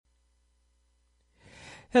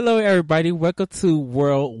Hello, everybody. Welcome to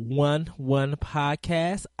World 1-1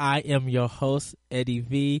 Podcast. I am your host, Eddie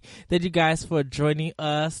V. Thank you guys for joining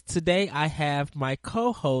us. Today, I have my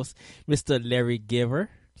co-host, Mr. Larry Giver.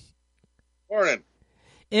 Morning.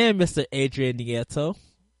 And Mr. Adrian Nieto.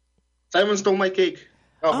 Simon stole my cake.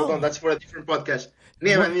 Oh, hold on. That's for a different podcast.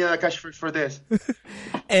 I need a cash for this.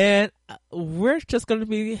 And we're just going to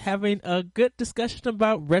be having a good discussion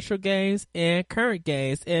about retro games and current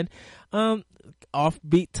games and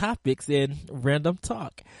offbeat topics and random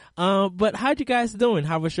talk. But how you guys doing?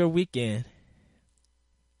 How was your weekend?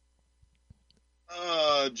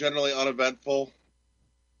 Generally uneventful.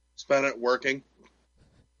 Spent it working.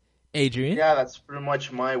 Adrian? Yeah, that's pretty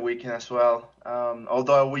much my weekend as well.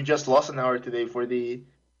 Although we just lost an hour today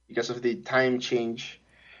because of the time change.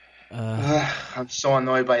 I'm so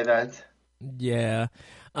annoyed by that. Yeah.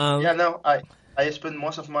 I spent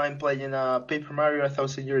most of mine playing Paper Mario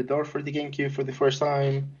 1000 Year Door for the GameCube for the first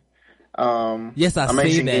time. Yes, I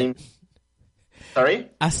seen that. Game. Sorry?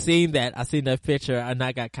 I seen that picture, and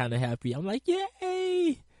I got kind of happy. I'm like,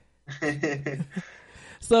 yay!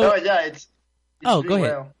 So, it's go ahead.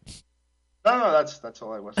 Well. No, that's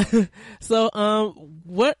all I was. So,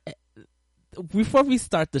 what? Before we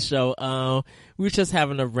start the show, we were just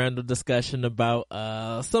having a random discussion about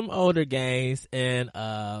some older games and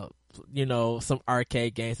some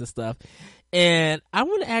arcade games and stuff. And I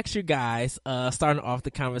want to ask you guys, starting off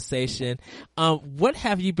the conversation, what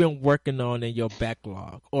have you been working on in your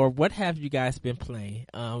backlog, or what have you guys been playing?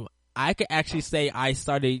 I could actually say I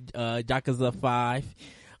started Yakuza 5.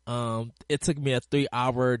 It took me a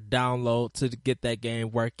 3-hour download to get that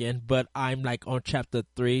game working, but I'm like on chapter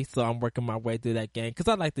 3, so I'm working my way through that game because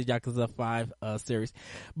I like the Yakuza 5 series.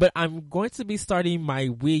 But I'm going to be starting my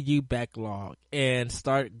Wii U backlog and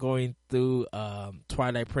start going through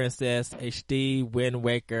Twilight Princess HD, Wind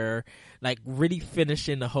Waker, like really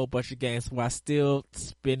finishing a whole bunch of games while still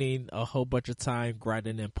spending a whole bunch of time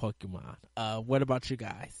grinding in Pokemon. What about you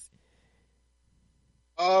guys?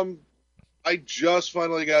 I just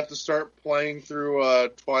finally got to start playing through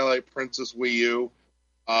Twilight Princess Wii U.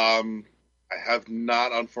 I have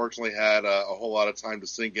not, unfortunately, had a whole lot of time to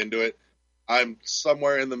sink into it. I'm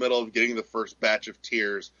somewhere in the middle of getting the first batch of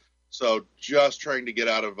tears, so just trying to get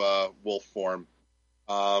out of wolf form.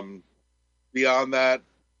 Beyond that,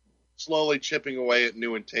 slowly chipping away at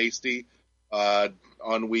New and Tasty on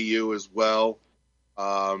Wii U as well.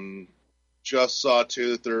 Just saw,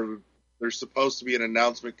 too, that there's supposed to be an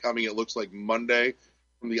announcement coming, it looks like Monday,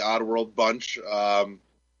 from the Oddworld bunch.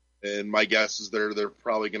 And my guess is they're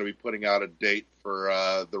probably going to be putting out a date for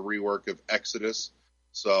the rework of Exodus.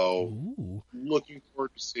 So, looking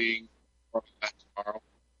forward to seeing that tomorrow.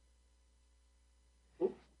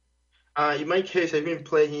 In my case, I've been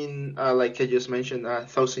playing, like I just mentioned,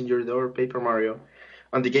 1000 Year Door Paper Mario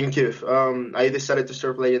on the GameCube. I decided to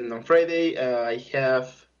start playing on Friday. I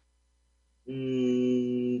have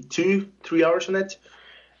 2-3 hours on it,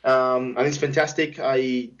 and it's fantastic.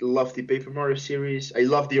 I love the Paper Mario series. I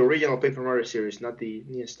love the original Paper Mario series, not the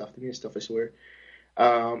new stuff. The new stuff, I swear.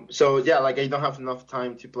 So yeah, like I don't have enough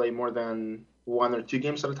time to play more than 1 or 2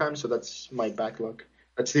 games at a time. So that's my backlog.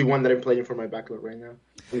 That's the one that I'm playing for my backlog right now,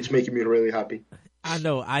 and it's making me really happy. I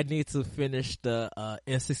know I need to finish the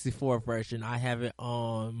N64 version. I have it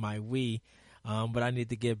on my Wii. But I need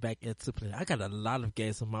to get back into play. I got a lot of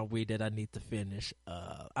games on my Wii that I need to finish.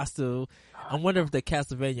 I wonder if the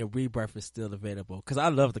Castlevania Rebirth is still available, because I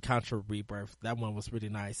love the Contra Rebirth. That one was really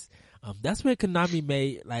nice. That's when Konami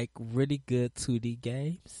made like really good 2D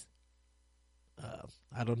games.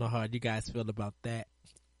 I don't know how you guys feel about that.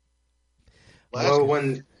 Last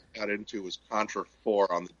one I got into was Contra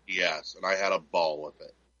 4 on the DS, and I had a ball with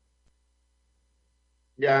it.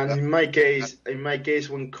 Yeah, and in my case,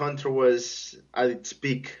 when Contra was at its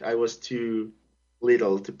peak, I was too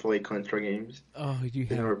little to play Contra games. Oh, I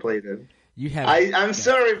never played them. You have. I'm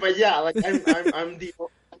sorry, but yeah, like I'm the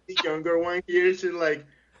younger one here, so like,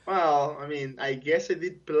 well, I mean, I guess I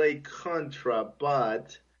did play Contra,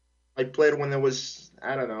 but I played when I was,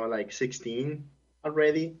 I don't know, like 16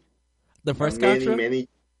 already. The first Contra?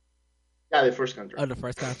 Yeah, the first Contra. Oh, the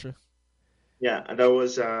first Contra. Yeah, and that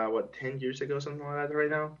was 10 years ago, something like that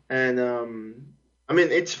right now. And I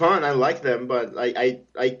mean, it's fun. I like them, but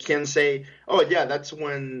I can't say, oh yeah, that's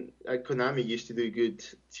when Konami used to do good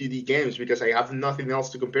 2D games, because I have nothing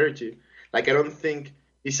else to compare it to. Like, I don't think,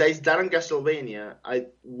 besides that and Castlevania,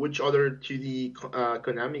 which other 2D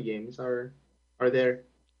Konami games are there?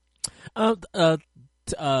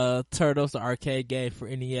 Turtles, the arcade game for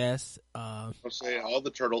NES. I'll say all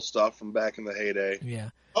the Turtle stuff from back in the heyday. Yeah.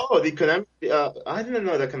 Oh, the Konami. I didn't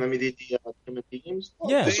know that Konami did the Konami games. Oh,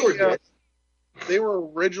 yeah. they were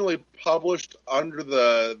originally published under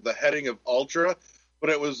the heading of Ultra, but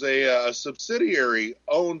it was a subsidiary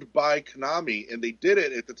owned by Konami, and they did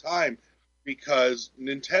it at the time because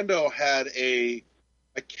Nintendo had a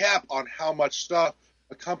cap on how much stuff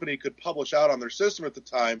a company could publish out on their system at the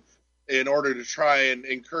time in order to try and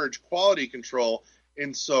encourage quality control.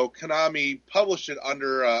 And so Konami published it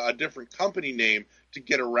under a different company name to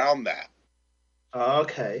get around that.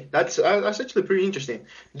 Okay, that's actually pretty interesting.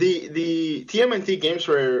 The TMNT games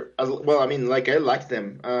were well. I mean, like I liked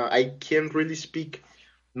them. I can't really speak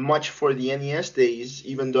much for the NES days,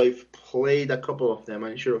 even though I've played a couple of them.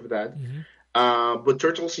 I'm sure of that. Mm-hmm. But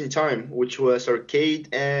Turtles in Time, which was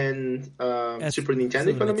arcade and Super Nintendo,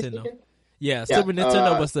 if I'm not mistaken. Yeah, Super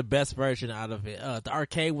Nintendo was the best version out of it. The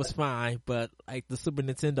arcade was fine, but like the Super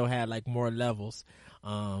Nintendo had like more levels.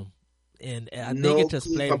 And I think it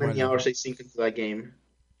just played how more. many hours I sink into that game.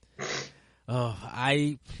 Oh,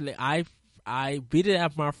 I beat it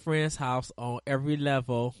at my friend's house on every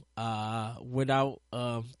level, without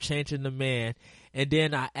changing the man. And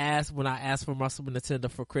then when I asked for my Super Nintendo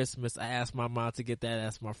for Christmas, I asked my mom to get that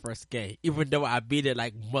as my first game, even though I beat it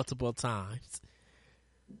like multiple times.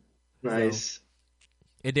 Nice. So,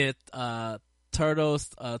 and then Turtles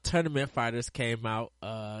Tournament Fighters came out.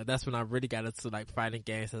 That's when I really got into like fighting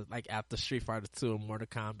games, like after Street Fighter 2 and Mortal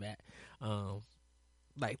Kombat.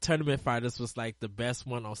 Like Tournament Fighters was like the best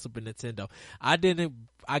one on Super Nintendo. I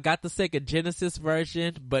got the Sega Genesis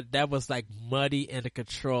version, but that was like muddy and the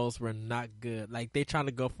controls were not good. Like they trying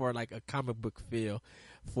to go for like a comic book feel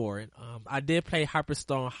for it. I did play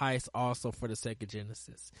Hyperstone Heist also for the Sega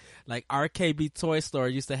Genesis. Like RKB Toy Store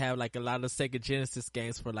used to have like a lot of Sega Genesis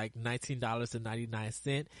games for like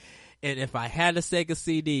 $19.99. And if I had a Sega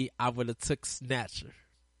CD, I would have took Snatcher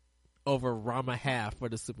over Rama Half for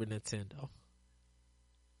the Super Nintendo.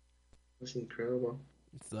 That's incredible.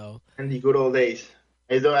 So, and the good old days.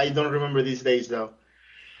 I don't remember these days though.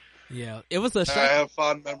 Yeah, it was a shock. I have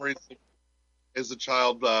fond memories as a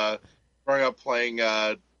child growing up playing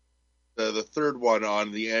the third one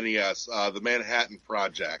on the NES, the Manhattan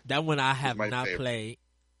Project. That one I have not played.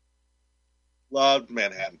 Loved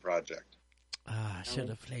Manhattan Project. I should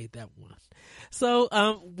have played that one. So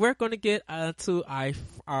we're going to get to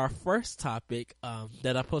our first topic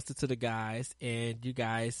that I posted to the guys, and you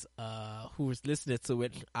guys who's listening to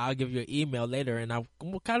it, I'll give you an email later, and I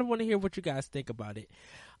kind of want to hear what you guys think about it.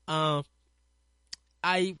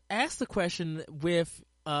 I asked the question with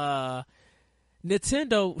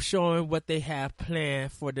Nintendo showing what they have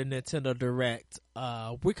planned for the Nintendo Direct.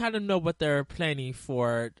 We kind of know what they're planning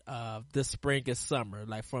for the spring and summer,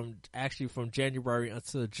 like from January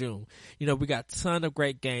until June. You know, we got a ton of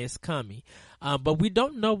great games coming, but we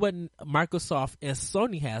don't know what Microsoft and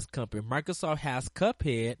Sony has coming. Microsoft has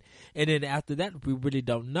Cuphead, and then after that, we really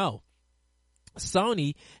don't know.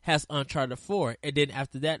 Sony has Uncharted 4, and then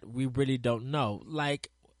after that, we really don't know. Like,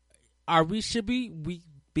 should we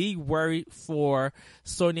be worried for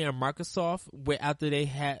Sony and Microsoft after they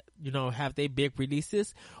have their big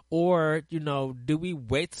releases, or do we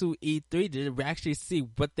wait till E3 to actually see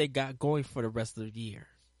what they got going for the rest of the year?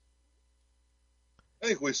 I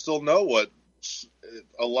think we still know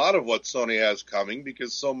a lot of what Sony has coming,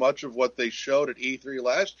 because so much of what they showed at E3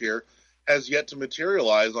 last year has yet to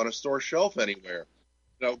materialize on a store shelf anywhere.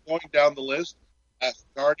 Going down the list,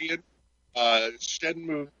 Guardian,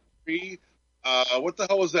 Shenmue 3. What the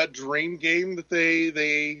hell was that Dream game that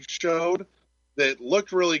they showed that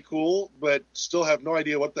looked really cool, but still have no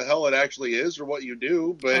idea what the hell it actually is or what you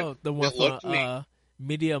do? But the one it looked neat.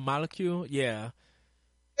 Media Molecule, yeah.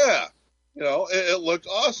 Yeah, it looked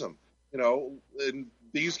awesome. And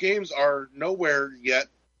these games are nowhere yet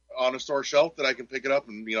on a store shelf that I can pick it up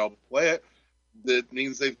and play it. That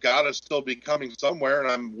means they've got to still be coming somewhere,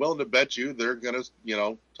 and I'm willing to bet you they're going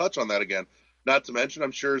to touch on that again. Not to mention,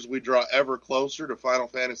 I'm sure as we draw ever closer to Final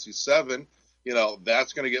Fantasy VII,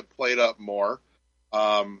 that's going to get played up more.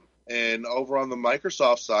 And over on the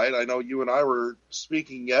Microsoft side, I know you and I were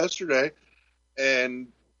speaking yesterday, and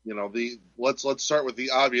let's start with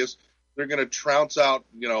the obvious. They're going to trounce out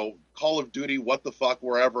Call of Duty What the Fuck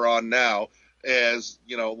Wherever on now, as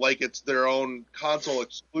like it's their own console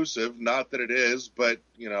exclusive. Not that it is, but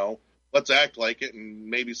let's act like it,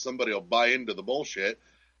 and maybe somebody will buy into the bullshit.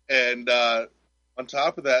 And on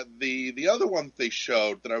top of that, the other one that they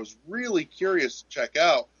showed that I was really curious to check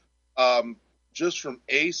out, just from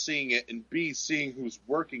A, seeing it, and B, seeing who's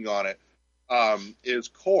working on it, is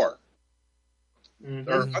Core. Mm-hmm.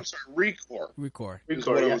 Or, I'm sorry, ReCore. ReCore is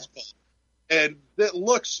what it was called. And it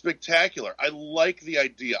looks spectacular. I like the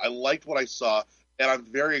idea. I liked what I saw, and I'm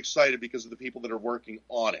very excited because of the people that are working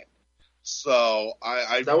on it. So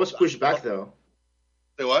that was pushed back, though.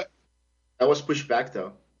 Say what? That was pushed back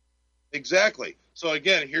though. Exactly. So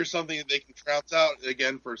again, here's something that they can trounce out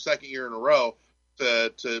again for a second year in a row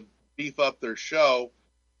to beef up their show.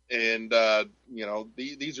 And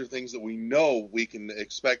these are things that we know we can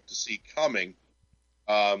expect to see coming.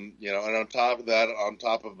 And on top of that, on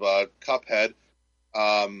top of Cuphead,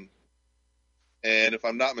 and if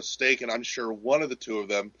I'm not mistaken, I'm sure one of the two of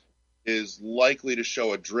them is likely to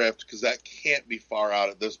show Adrift, because that can't be far out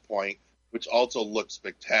at this point, which also looks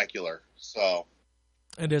spectacular. So,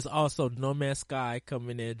 and there's also No Man's Sky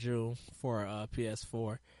coming in June for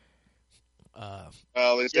PS4. But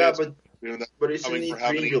isn't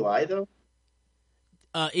E3 in July though?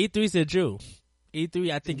 E3's in June.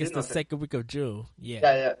 E3, I think it's the second week of June.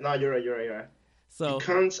 Yeah. No, you're right. So,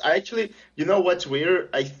 because actually, you know what's weird?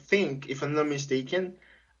 I think, if I'm not mistaken,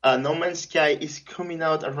 No Man's Sky is coming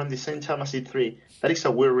out around the same time as E3. That is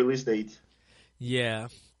a weird release date. Yeah,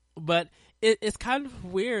 but it's kind of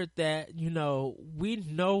weird that we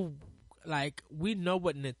know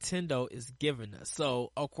what Nintendo is giving us.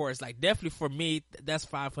 So of course, definitely for me, that's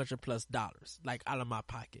 $500+ out of my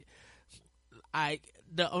pocket.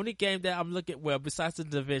 The only game that I'm looking, besides The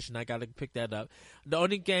Division, I gotta pick that up. The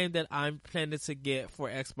only game that I'm planning to get for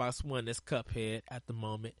Xbox One is Cuphead at the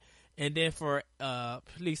moment. And then for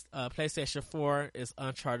PlayStation 4 is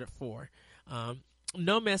Uncharted 4.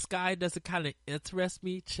 No Man's Sky doesn't kind of interest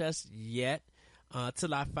me just yet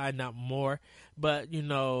till I find out more. But,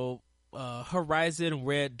 Horizon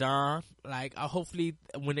Red Dawn, hopefully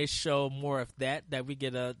when they show more of that we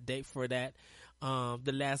get a date for that.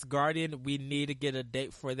 The Last Guardian, we need to get a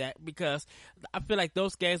date for that, because I feel like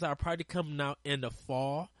those games are probably coming out in the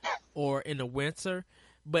fall or in the winter,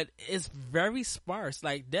 but it's very sparse.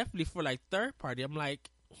 Definitely for third party. I'm like,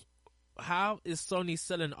 how is Sony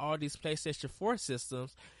selling all these PlayStation 4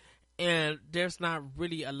 systems and there's not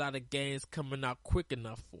really a lot of games coming out quick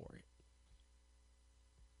enough for it?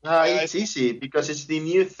 It's easy because it's the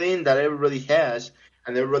new thing that everybody has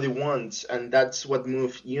and everybody wants, and that's what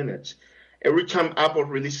moves units. Every time Apple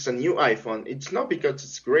releases a new iPhone, it's not because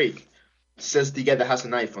it's great, says the guy that has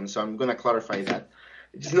an iPhone, so I'm going to clarify that.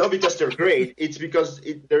 It's not because they're great, it's because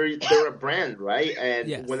they're a brand, right? And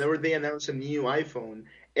yes. Whenever they announce a new iPhone,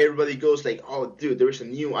 everybody goes like, oh, dude, there's a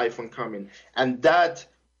new iPhone coming. And that,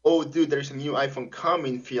 oh, dude, there's a new iPhone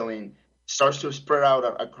coming feeling starts to spread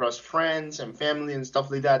out across friends and family and stuff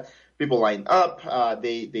like that. People line up,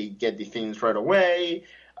 they get the things right away.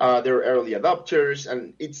 They're early adopters,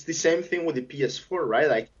 and it's the same thing with the PS4,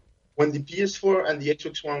 right? When the PS4 and the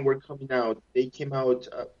Xbox One were coming out, they came out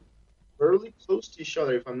fairly close to each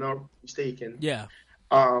other, if I'm not mistaken. Yeah.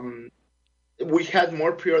 We had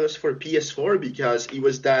more pre-orders for PS4 because it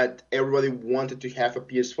was that everybody wanted to have a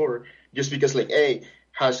PS4, just because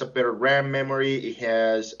has a better RAM memory, it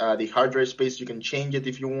has the hard drive space, you can change it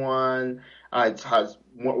if you want, it has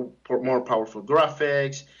more powerful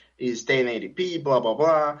graphics, is 1080p, blah blah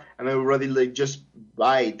blah, and everybody just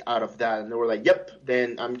buy it out of that, and they were like, yep,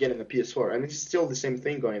 then I'm getting a PS4, and it's still the same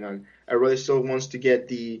thing going on. Everybody still wants to get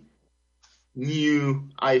the new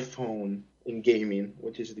iPhone in gaming,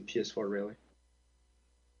 which is the PS4, really.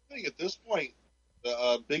 I think at this point,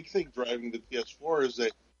 the big thing driving the PS4 is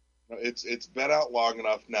that it's been out long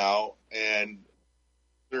enough now, and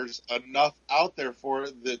there's enough out there for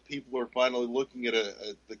it that people are finally looking at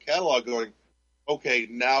the catalog going, okay,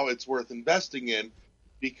 now it's worth investing in,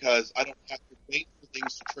 because I don't have to wait for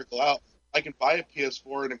things to trickle out. I can buy a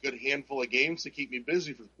PS4 and a good handful of games to keep me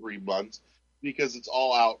busy for 3 months because it's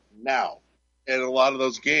all out now. And a lot of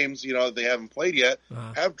those games, they haven't played yet,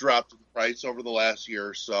 have dropped in price over the last year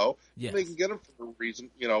or so. Yes. And they can get them for a reason,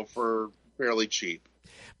 for fairly cheap.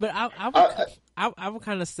 But I would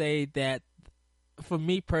kind of say that for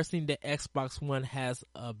me personally, the Xbox One has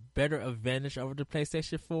a better advantage over the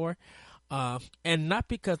PlayStation 4. And not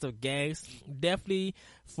because of games. Definitely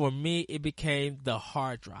for me, it became the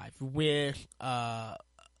hard drive. Where I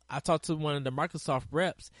talked to one of the Microsoft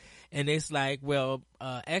reps, and it's like,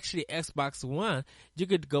 actually Xbox One, you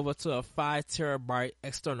could go up to a 5 terabyte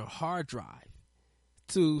external hard drive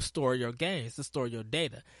to store your games, to store your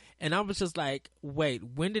data. And I was just like, wait,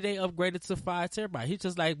 when did they upgrade it to 5 terabyte? He's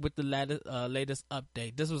just like, with the latest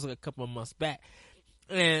update. This was a couple of months back.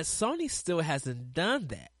 And Sony still hasn't done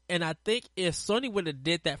that. And I think if Sony would have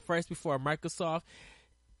did that first before Microsoft,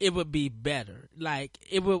 it would be better.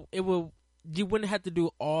 You wouldn't have to do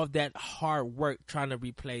all that hard work trying to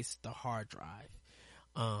replace the hard drive.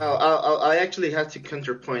 I actually have to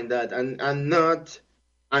counterpoint that, and I'm not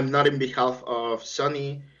in behalf of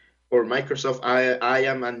Sony or Microsoft. I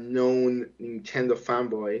am a known Nintendo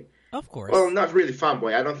fanboy, Of course. Well, not really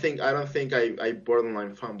fanboy. I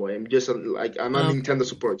borderline fanboy. I'm just I'm a Nintendo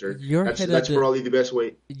supporter. That's probably the best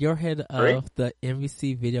way. You're head of the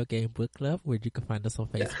MVC Video Game Book Club, where you can find us on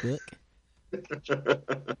Facebook.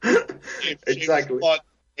 Exactly.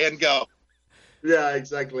 And go. Yeah,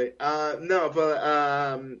 exactly. No,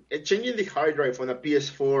 but changing the hard drive on a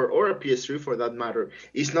PS4 or a PS3 for that matter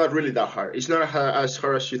is not really that hard. It's not as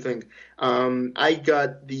hard as you think. I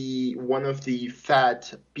got one of the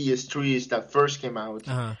fat PS3s that first came out,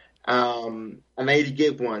 an 80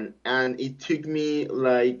 gig one, and it took me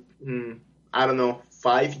like I don't know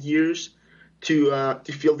 5 years to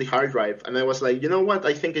fill the hard drive, and I was like, you know what?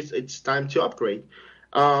 I think it's time to upgrade.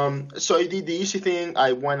 So I did the easy thing.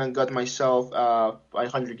 I went and got myself a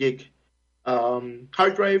 500 gig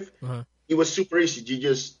hard drive. It was super easy. You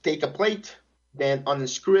just take a plate, then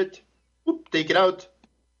unscrew it, whoop, take it out,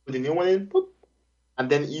 put a new one in, whoop, and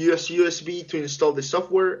then use USB to install the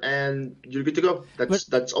software, and you're good to go.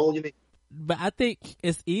 That's all you need. But I think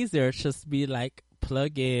it's easier to just be like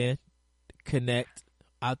plug in, connect,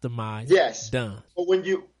 optimize. Yes, done. But when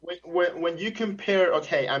you compare,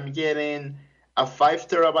 okay, I'm getting a 5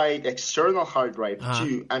 terabyte external hard drive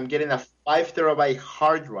to I'm getting a 5 terabyte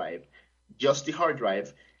hard drive, just the hard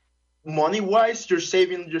drive. Money wise, you're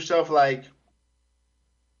saving yourself like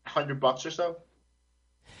 $100 or so.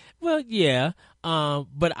 Well, yeah,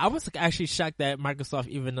 but I was actually shocked that Microsoft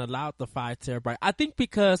even allowed the 5 terabyte. I think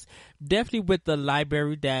because definitely with the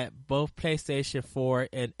library that both PlayStation 4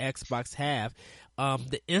 and Xbox have,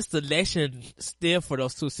 the installation still for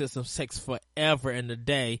those two systems takes forever in a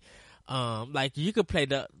day. Like you could play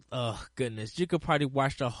you could probably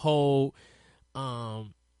watch the whole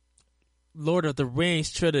Lord of the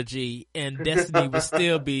Rings trilogy, and Destiny would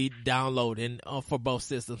still be downloading for both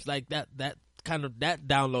systems. Like that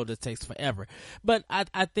downloader takes forever. But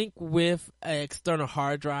I think with an external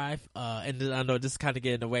hard drive, and I know this is kind of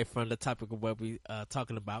getting away from the topic of what we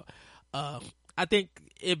talking about. I think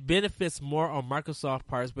it benefits more on Microsoft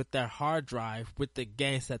parts with their hard drive with the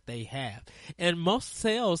games that they have. And most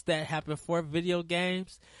sales that happen for video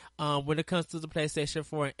games, when it comes to the PlayStation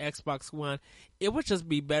 4 and Xbox One, it would just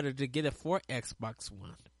be better to get it for Xbox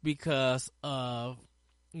One because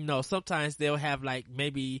sometimes they'll have like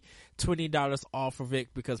maybe $20 off of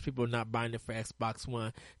it because people are not buying it for Xbox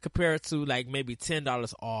One compared to like maybe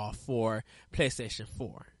 $10 off for PlayStation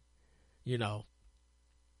 4,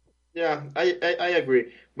 Yeah, I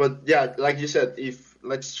agree. But yeah, like you said,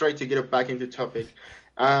 let's try to get it back into topic.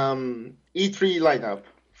 E3 lineup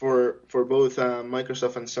for both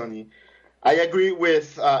Microsoft and Sony. I agree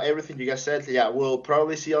with everything you guys said. Yeah, we'll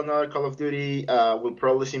probably see another Call of Duty. We'll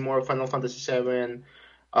probably see more Final Fantasy VII.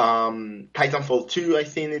 Titanfall 2, I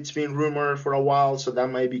think it's been rumored for a while, so that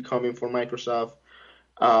might be coming for Microsoft.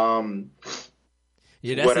 What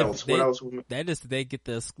else? That is, they get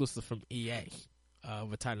the exclusive from EA.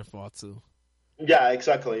 With Titanfall 2. Yeah,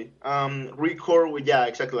 exactly. Record, yeah,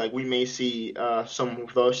 exactly. Like we may see some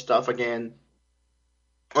of those stuff again.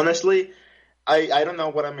 Honestly, I don't know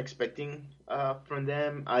what I'm expecting from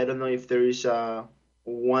them. I don't know if there is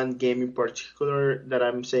one game in particular that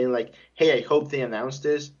I'm saying like, hey, I hope they announce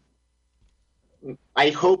this.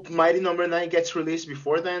 I hope Mighty Number 9 gets released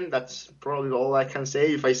before then. That's probably all I can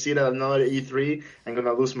say. If I see it at another E3, I'm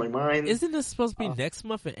gonna lose my mind. Isn't this supposed to be next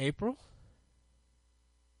month in April?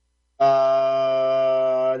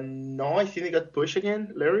 No, I think it got pushed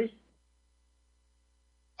again, Larry.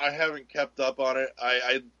 I haven't kept up on it.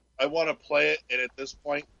 I want to play it, and at this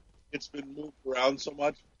point, it's been moved around so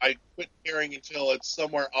much. I quit caring until it's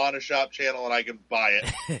somewhere on a shop channel and I can buy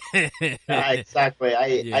it. Exactly.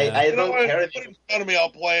 I don't care. Put it in front of me, I'll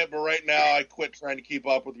play it. But right now, I quit trying to keep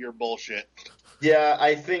up with your bullshit. Yeah,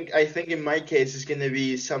 I think in my case, it's gonna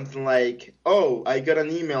be something like, oh, I got an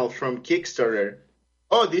email from Kickstarter.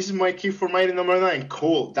 Oh, this is my key for Mighty Number 9.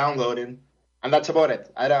 Cool, downloading, and that's about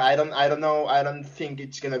it. I don't know. I don't think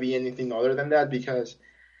it's gonna be anything other than that because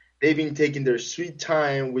they've been taking their sweet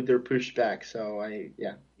time with their pushback. So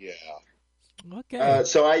yeah. Okay.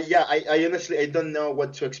 So I honestly I don't know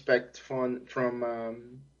what to expect from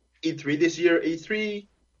E3 this year. E3,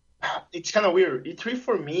 it's kind of weird. E3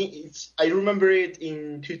 for me, I remember it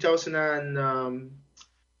in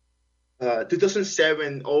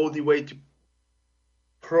 2007 all the way to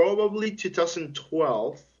probably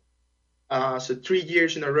 2012. So 3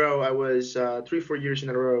 years in a row, I was 3-4 years in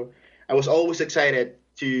a row. I was always excited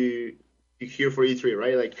to hear for E3,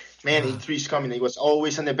 right? Like, man, E3 is coming. It was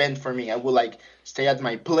always an event for me. I would like stay at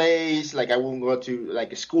my place. Like, I wouldn't go to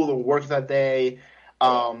like school or work that day.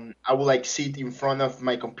 I would like sit in front of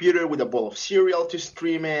my computer with a bowl of cereal to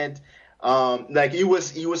stream it. Like it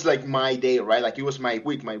was like my day, right? Like it was my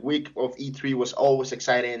week. My week of E3 was always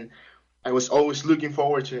exciting. I was always looking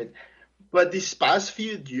forward to it. But these past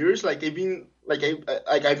few years, like I've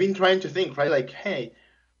been trying to think, right? Like, hey,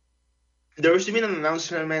 there's been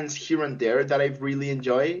announcements here and there that I really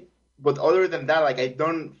enjoy, but other than that, like I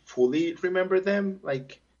don't fully remember them.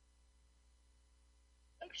 Like,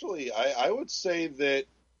 Actually, I would say that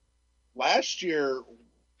last year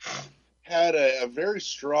had a very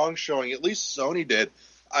strong showing. At least Sony did.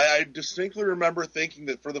 I distinctly remember thinking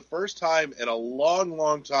that for the first time in a long,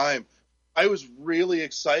 long time, I was really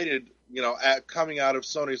excited, at coming out of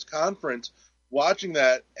Sony's conference, watching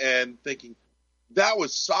that and thinking that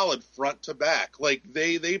was solid front to back. Like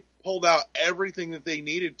they pulled out everything that they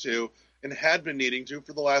needed to and had been needing to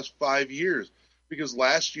for the last 5 years. Because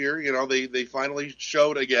last year, they finally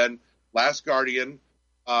showed again Last Guardian,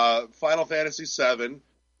 Final Fantasy VII,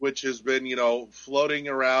 which has been, floating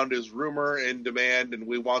around as rumor and demand, and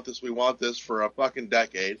we want this for a fucking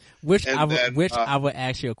decade. I would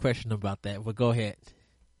ask you a question about that, but go ahead.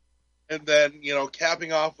 And then,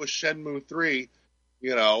 capping off with Shenmue 3,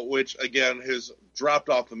 which again has dropped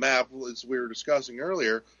off the map as we were discussing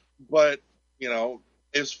earlier. But,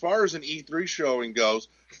 as far as an E3 showing goes,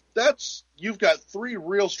 you've got three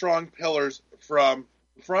real strong pillars from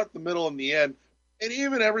the front, the middle, and the end. And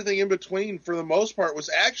even everything in between, for the most part, was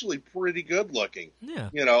actually pretty good looking. Yeah.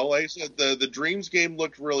 Like I said, the Dreams game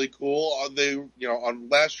looked really cool. On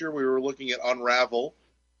last year we were looking at Unravel,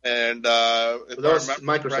 and if that was I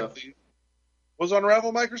remember Microsoft. correctly, was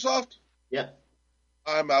Unravel Microsoft? Yeah.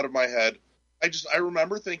 I'm out of my head. I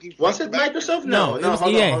remember thinking. Was it Microsoft? No, it was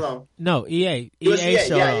hold EA. on, hold on. No, EA. It was EA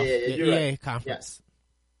showed off. yeah, The you're EA right. conference.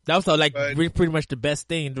 That was like But- pretty much the best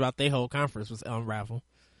thing throughout their whole conference was Unravel.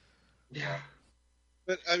 Yeah.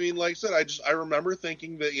 But I mean, like I said, I remember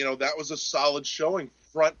thinking that that was a solid showing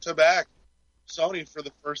front to back, Sony for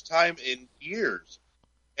the first time in years,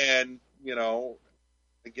 and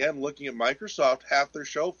again looking at Microsoft, half their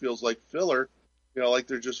show feels like filler, like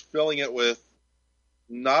they're just filling it with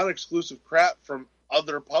non-exclusive crap from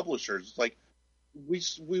other publishers. It's like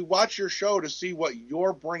we watch your show to see what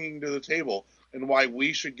you're bringing to the table and why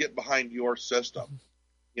we should get behind your system,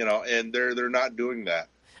 and they're not doing that.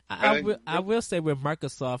 I will say with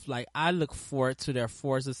Microsoft, like I look forward to their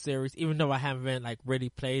Forza series, even though I haven't like really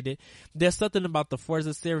played it. There's something about the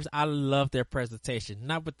Forza series. I love their presentation,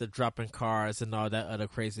 not with the dropping cars and all that other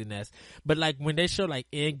craziness, but like when they show like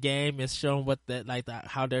in game and showing what that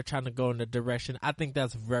how they're trying to go in the direction. I think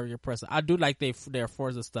that's very impressive. I do like their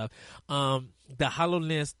Forza stuff. The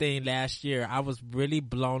HoloLens thing last year, I was really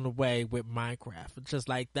blown away with Minecraft. Just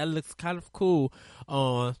like that looks kind of cool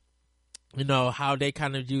on. How they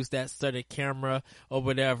kind of use that studded camera or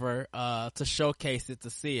whatever, to showcase it, to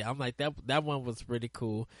see it. I'm like, that one was really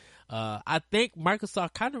cool. I think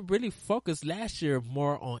Microsoft kind of really focused last year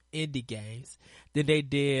more on indie games than they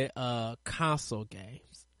did, console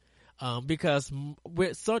games. Because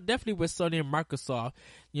definitely with Sony and Microsoft,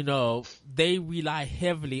 they rely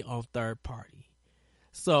heavily on third party.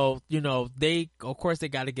 So, they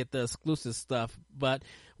got to get the exclusive stuff, but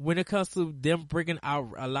when it comes to them bringing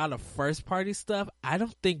out a lot of first party stuff, I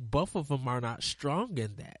don't think both of them are not strong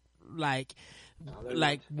in that. Like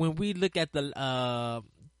when we look at the,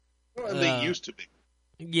 They used to be.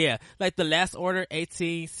 Yeah, like the Last Order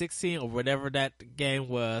 1816 or whatever that game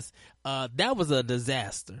was, that was a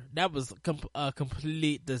disaster. That was a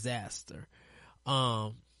complete disaster.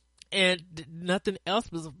 And nothing else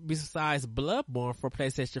besides Bloodborne for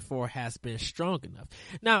PlayStation 4 has been strong enough.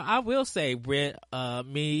 Now, I will say with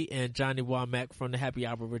me and Johnny Womack from the Happy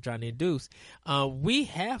Hour with Johnny and Deuce, we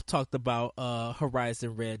have talked about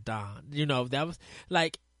Horizon Red Dawn. That was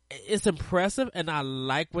like, it's impressive and I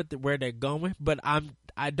like where they're going, but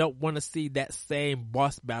I don't want to see that same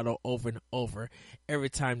boss battle over and over every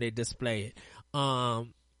time they display it.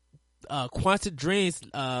 Quantum Dreams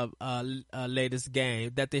latest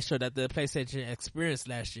game that they showed at the PlayStation Experience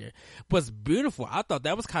last year was beautiful. I thought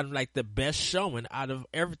that was kind of like the best showing out of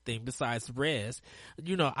everything besides Rez.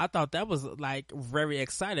 I thought that was like very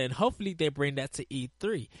exciting. Hopefully they bring that to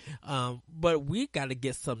E3. But we got to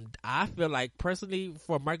get I feel like personally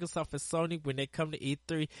for Microsoft and Sony, when they come to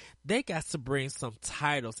E3, they got to bring some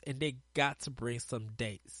titles and they got to bring some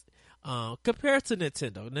dates. Compared to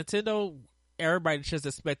Nintendo, everybody just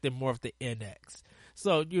expecting more of the NX.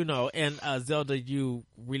 So, and Zelda U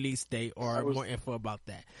release date or more info about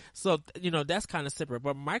that. So, that's kind of separate.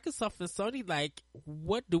 But Microsoft and Sony, like,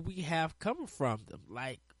 what do we have coming from them?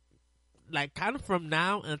 Like kind of from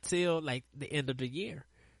now until, like, the end of the year.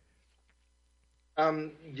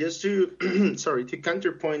 Just to sorry to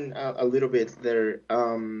counterpoint a little bit there.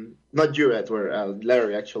 Not you, Edward,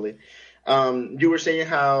 Larry, actually. You were saying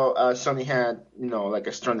how Sony had, like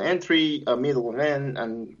a strong entry, a middle and end,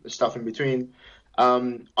 and stuff in between.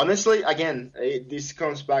 Honestly, again, this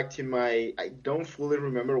comes back to I don't fully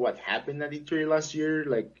remember what happened at E3 last year.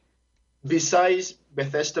 Like, besides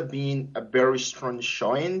Bethesda being a very strong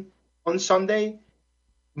showing on Sunday,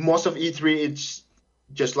 most of E3 it's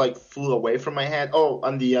just like flew away from my head. Oh,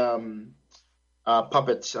 and the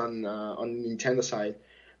puppets on Nintendo side.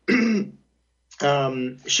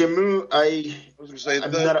 Shenmue, I was going to say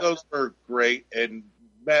not those were great, and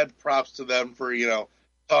mad props to them for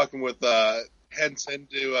talking with Henson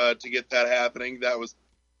to get that happening. That was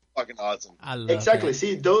fucking awesome. I love exactly. that.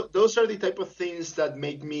 See, those are the type of things that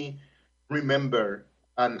make me remember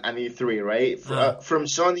an E3, right? From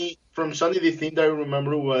Sony, the thing that I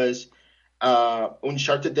remember was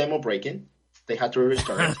Uncharted demo breaking. They had to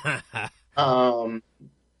restart it. I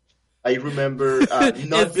remember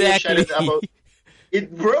not being excited about.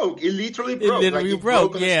 It broke. It literally broke. It literally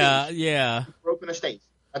broke. Yeah. It broke on a stage.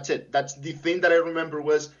 That's it. That's the thing that I remember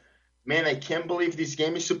was, man, I can't believe this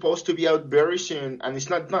game is supposed to be out very soon and it's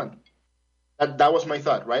not done. That was my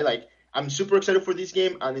thought, right? Like, I'm super excited for this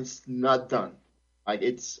game and it's not done. Like,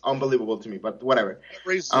 it's unbelievable to me, but whatever. That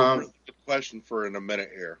raises a really good question for in a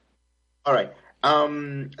minute here. All right.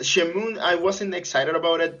 Shenmue, I wasn't excited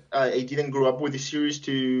about it. I didn't grow up with the series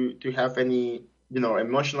to have any,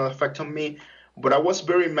 emotional effect on me. But I was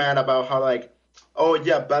very mad about how, like, oh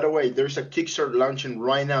yeah, by the way, there's a Kickstarter launching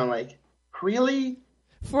right now. Like, really?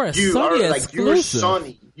 For a Sony exclusive. You're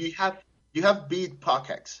Sony. You have big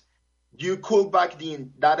pockets. You could back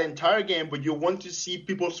that entire game, but you want to see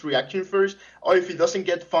people's reaction first. Or if it doesn't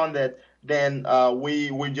get funded, then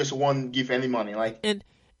we just won't give any money. Like, and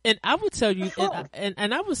I would tell you,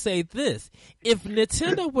 and I would say this: if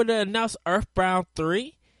Nintendo would have announced Earthbound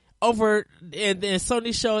 3 over and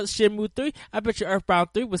Sony showed Shenmue 3, I bet you Earthbound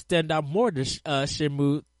 3 would stand out more than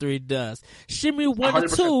Shenmue 3 does. Shenmue 1 and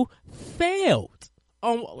 2 failed.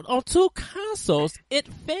 On two consoles, it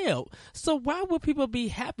failed. So why would people be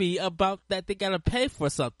happy about that they gotta pay for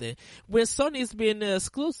something when Sony's being the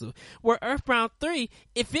exclusive? Where Earthbound 3,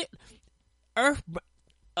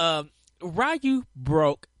 Ryu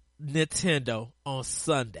broke Nintendo on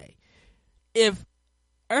Sunday. If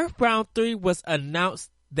Earthbound 3 was announced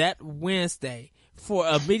that Wednesday for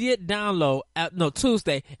immediate download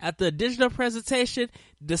Tuesday at the digital presentation,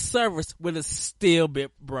 the service would have still been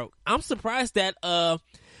broke. I'm surprised that the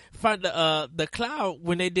Cloud,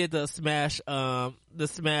 when they did the Smash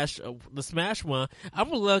one, I'm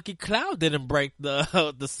lucky Cloud didn't break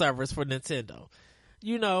the servers for Nintendo.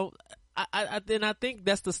 I think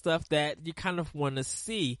that's the stuff that you kind of want to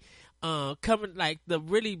see coming, like the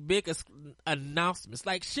really big announcements,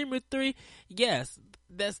 like Shenmue 3. Yes,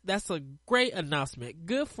 that's a great announcement,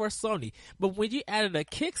 good for Sony. But when you added a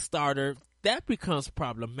Kickstarter, that becomes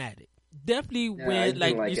problematic. Definitely when,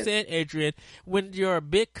 like you said, Adrian, when you're a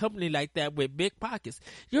big company like that with big pockets,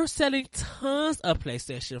 you're selling tons of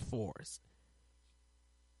PlayStation 4s.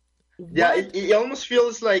 Yeah, it almost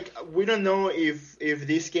feels like we don't know if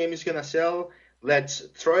this game is gonna sell. Let's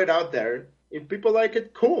throw it out there. If people like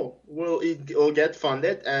it, cool. It'll get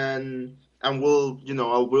funded and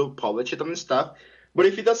we'll publish it and stuff. But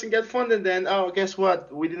if it doesn't get funded, then guess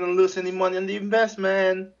what? We didn't lose any money on the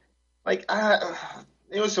investment. Like,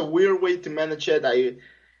 it was a weird way to manage it.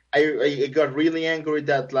 I got really angry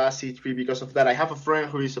that last E3 because of that. I have a friend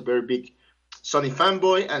who is a very big Sony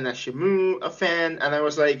fanboy and a Shenmue fan, and I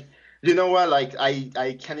was like, you know what? Like,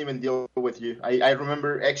 I can't even deal with you. I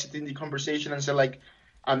remember exiting the conversation and said, like,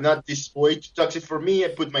 I'm not this way too toxic for me. I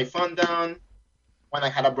put my phone down when I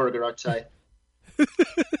had a burger outside.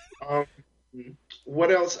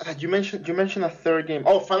 What else? You mentioned a third game.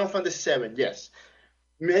 Oh, Final Fantasy VII. Yes.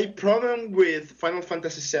 My problem with Final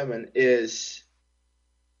Fantasy VII is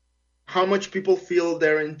how much people feel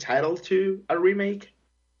they're entitled to a remake.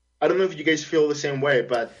 I don't know if you guys feel the same way,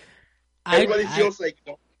 but everybody feels like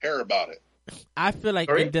don't care about it. I feel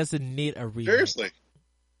like it doesn't need a remake. Seriously,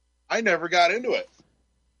 I never got into it.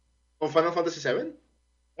 On Final Fantasy VII?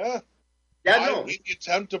 Yeah. No. I made the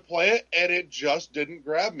attempt to play it, and it just didn't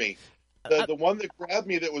grab me. The one that grabbed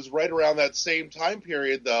me that was right around that same time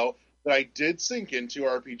period, though, that I did sink into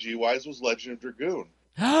RPG-wise was Legend of Dragoon.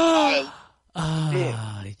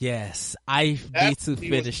 Yes. I need to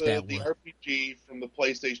finish that one. The RPG from the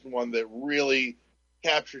PlayStation 1 that really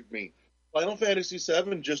captured me. Final Fantasy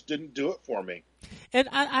VII just didn't do it for me. And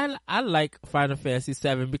I like Final Fantasy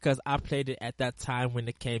VII because I played it at that time when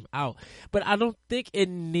it came out. But I don't think it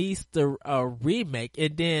needs the remake.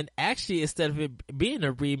 And then actually, instead of it being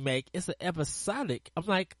a remake, it's an episodic. I'm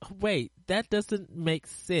like, wait, that doesn't make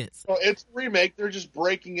sense. Well, it's a remake. They're just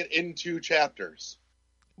breaking it into chapters.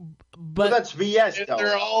 But that's VS, though.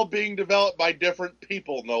 They're all being developed by different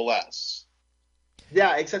people, no less.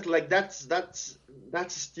 Yeah, exactly. Like that's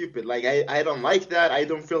stupid. Like I don't like that. I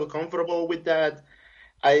don't feel comfortable with that.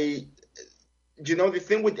 The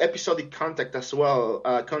thing with episodic content as well,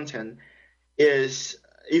 content is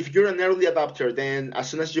if you're an early adopter, then as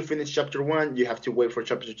soon as you finish chapter 1, you have to wait for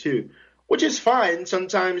chapter 2, which is fine.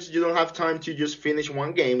 Sometimes you don't have time to just finish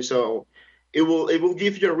one game, so it will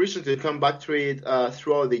give you a reason to come back to it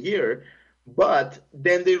throughout the year. But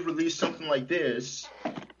then they release something like this.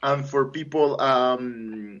 For people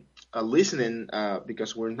listening,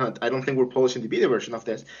 because I don't think we're publishing the video version of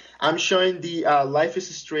this, I'm showing the Life is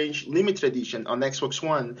Strange limited edition on Xbox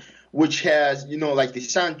One, which has, like the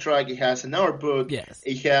soundtrack, it has an art book, yes,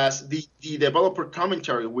 it has the developer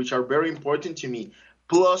commentary, which are very important to me,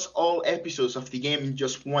 plus all episodes of the game in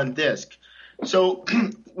just one disc. So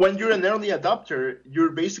when you're an early adopter, you're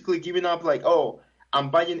basically giving up like, oh, I'm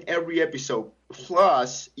buying every episode,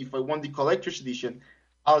 plus if I want the collector's edition,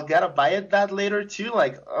 I'll gotta buy it that later too.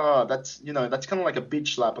 Like, that's kind of like a bitch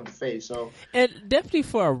slap on the face. So, and definitely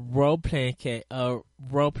for a role playing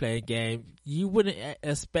game, you wouldn't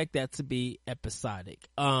expect that to be episodic.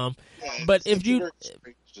 But if you,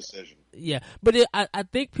 decision. Yeah, but I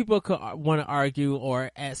think people could want to argue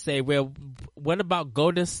or say, well, what about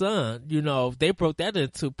Golden Sun? They broke that into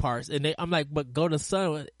 2 parts, and I'm like, but Golden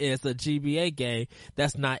Sun is a GBA game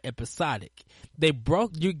that's not episodic.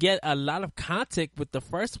 You get a lot of content with the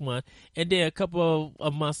first one, and then a couple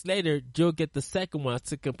of months later, you'll get the second one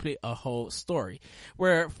to complete a whole story.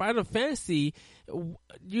 Where Final Fantasy,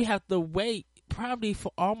 you have to wait probably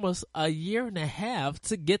for almost a year and a half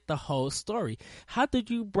to get the whole story. How did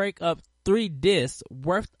you break up 3 discs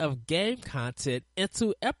worth of game content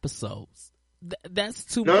into episodes? That's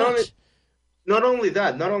too much. Not only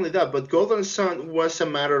that, but Golden Sun was a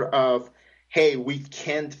matter of, hey, we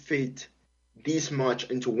can't fit this much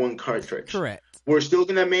into one cartridge. Correct. We're still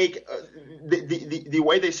gonna make the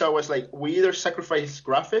way they saw was like, we either sacrifice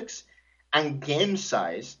graphics and game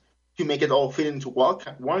size to make it all fit into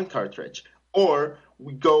one cartridge, or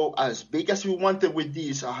we go as big as we wanted with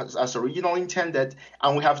these as original intended,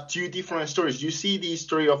 and we have 2 different stories. You see the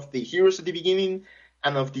story of the heroes at the beginning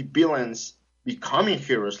and of the villains becoming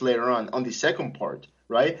heroes later on the second part,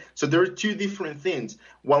 right? So there are 2 different things.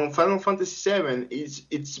 While Final Fantasy VII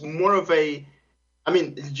it's more of a, I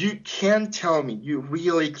mean, you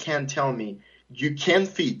really can't tell me you can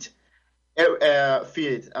fit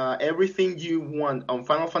everything you want on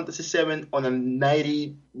Final Fantasy VII on a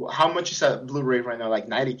 90. How much is a Blu-ray right now? Like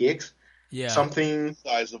 90 gigs? Yeah, something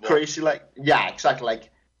sizable. Crazy. Like, yeah, exactly.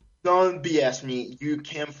 Like, don't BS me. You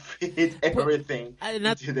can fit everything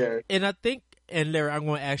into there. And I think, and Larry, I'm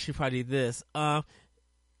going to ask you probably this.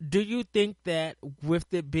 Do you think that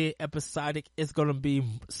with it being episodic, it's going to be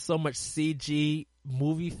so much CG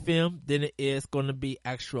movie film than it is going to be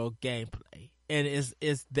actual gameplay? And is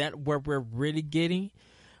that where we're really getting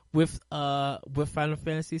with Final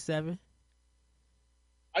Fantasy VII?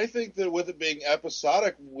 I think that with it being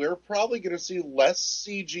episodic, we're probably going to see less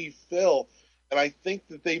CG fill, and I think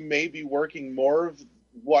that they may be working more of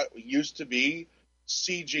what used to be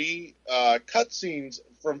CG cutscenes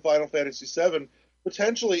from Final Fantasy VII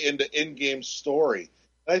potentially into in-game story.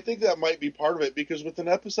 And I think that might be part of it, because with an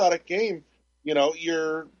episodic game, what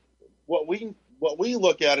we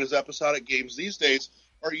look at as episodic games these days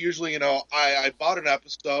are usually, I bought an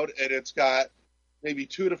episode and it's got maybe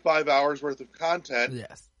 2 to 5 hours worth of content.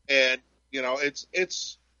 Yes. And,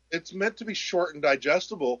 it's meant to be short and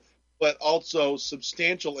digestible, but also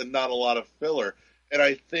substantial and not a lot of filler. And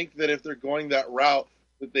I think that if they're going that route,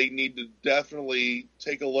 that they need to definitely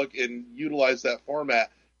take a look and utilize that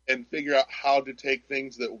format and figure out how to take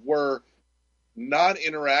things that were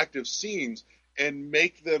non-interactive scenes and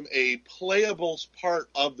make them a playable part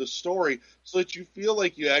of the story, so that you feel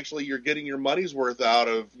like you're getting your money's worth out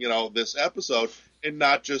of, this episode, and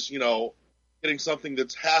not just, getting something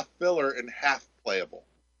that's half filler and half playable.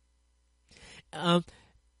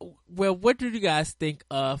 Well, what do you guys think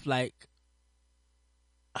of, like,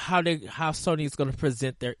 how Sony is going to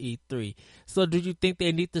present their E3? So do you think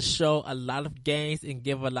they need to show a lot of games and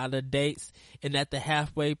give a lot of dates, and at the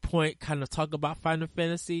halfway point kind of talk about Final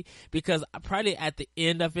Fantasy? Because probably at the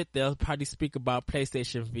end of it, they'll probably speak about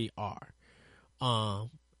PlayStation VR.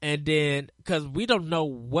 And then, because we don't know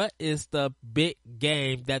what is the big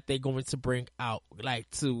game that they're going to bring out, like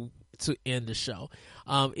to end the show.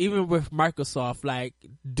 Even with Microsoft, like,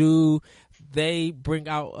 do they bring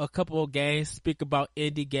out a couple of games, speak about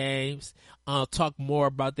indie games, talk more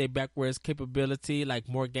about their backwards capability, like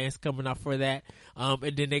more games coming out for that,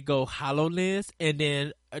 and then they go HoloLens, and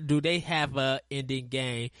then do they have a ending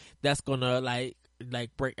game that's gonna like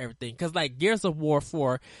break everything? Because like Gears of War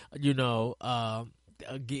 4, you know,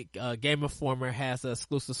 Game Informer has an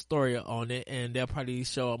exclusive story on it, and they'll probably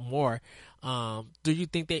show up more. Do you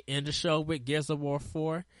think they end the show with Gears of War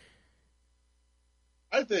 4?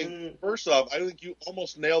 I think, first off, I think you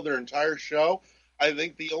almost nailed their entire show. I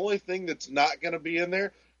think the only thing that's not going to be in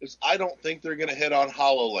there is I don't think they're going to hit on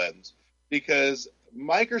HoloLens, because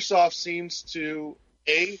Microsoft seems to,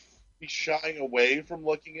 A, be shying away from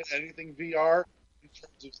looking at anything VR in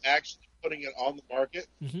terms of actually putting it on the market,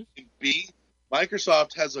 and B,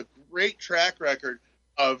 Microsoft has a great track record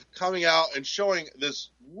of coming out and showing this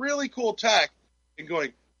really cool tech and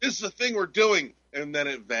going, this is the thing we're doing, and then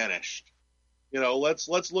it vanished. You know, let's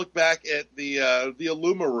look back at the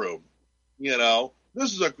Illuma Room. You know,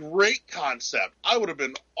 this is a great concept. I would have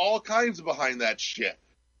been all kinds behind that shit.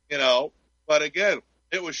 You know, but again,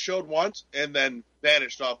 it was showed once and then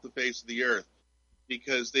vanished off the face of the earth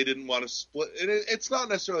because they didn't want to split. And it's not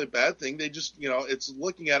necessarily a bad thing. They just, you know, it's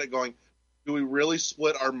looking at it going, do we really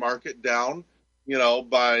split our market down, you know,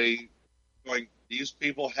 by going, these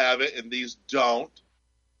people have it and these don't?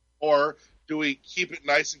 Or do we keep it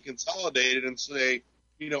nice and consolidated and say,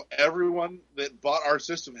 you know, everyone that bought our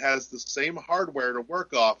system has the same hardware to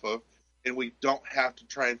work off of, and we don't have to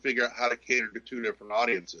try and figure out how to cater to two different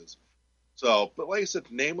audiences? So, but like I said,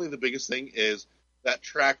 namely the biggest thing is that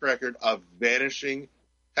track record of vanishing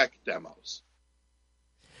tech demos.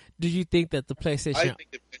 Do you think that the PlayStation...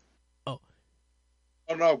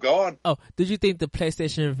 Oh, no, go on. Oh, did you think the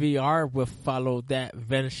PlayStation VR would follow that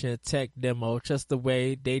vanishing tech demo just the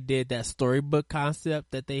way they did that storybook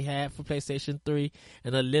concept that they had for PlayStation 3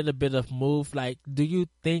 and a little bit of move? Like, do you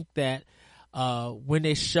think that when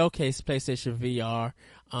they showcase PlayStation VR,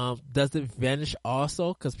 does it vanish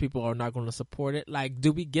also because people are not going to support it? Like,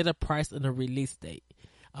 do we get a price and a release date?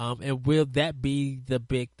 And will that be the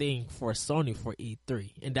big thing for Sony for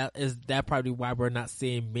E3? And that probably why we're not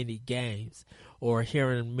seeing many games or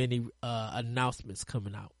hearing many announcements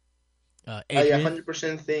coming out. I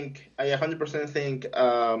 100% think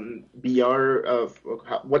VR of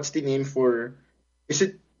what's the name for? Is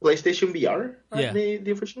it PlayStation VR? Yeah,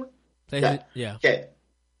 the official one. Yeah. Okay.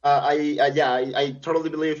 I totally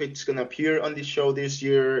believe it's gonna appear on the show this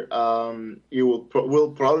year. You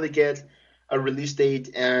will probably get a release date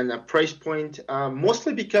and a price point,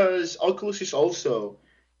 mostly because Oculus is also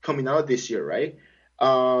coming out this year, right?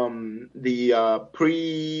 The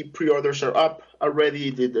pre-orders are up already.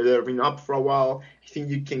 They've been up for a while. I think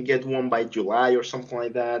you can get one by July or something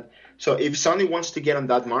like that. So if Sony wants to get on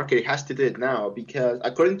that market, it has to do it now, because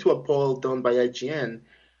according to a poll done by IGN,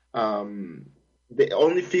 only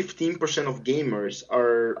 15% of gamers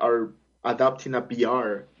are adopting a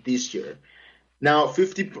VR this year. Now,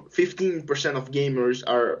 15% of gamers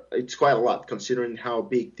it's quite a lot considering how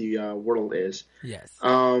big the world is. Yes.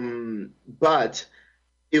 But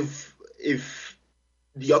if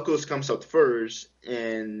the Oculus comes out first,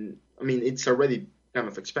 and I mean it's already kind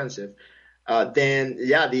of expensive, then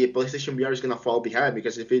yeah, the PlayStation VR is gonna fall behind,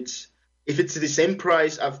 because if it's the same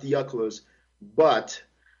price of the Oculus, but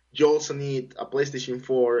you also need a PlayStation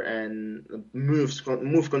 4 and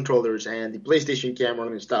Move controllers and the PlayStation camera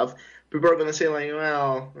and stuff, people are gonna say like,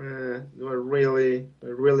 well, I really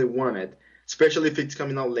want it. Especially if it's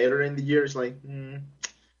coming out later in the year, it's like,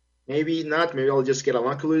 maybe not. Maybe I'll just get an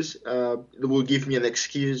Oculus. It will give me an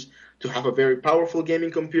excuse to have a very powerful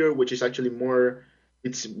gaming computer, which is actually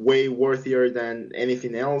it's way worthier than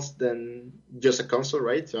anything else than just a console,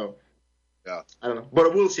 right? So, yeah, I don't know,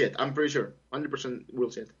 but we'll see it. I'm pretty sure, 100%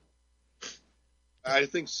 we'll see it. I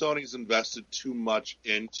think Sony's invested too much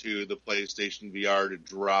into the PlayStation VR to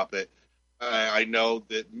drop it. I know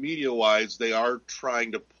that media-wise, they are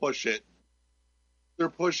trying to push it. They're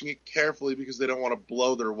pushing it carefully because they don't want to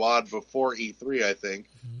blow their wad before E3, I think.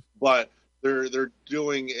 Mm-hmm. But they're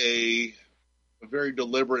doing a very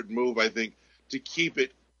deliberate move, I think, to keep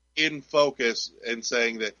it in focus and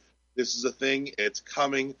saying that this is a thing, it's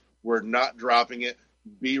coming, we're not dropping it.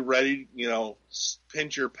 Be ready,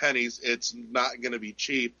 pinch your pennies. It's not going to be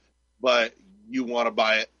cheap, but you want to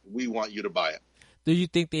buy it. We want you to buy it. Do you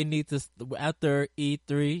think they need to, after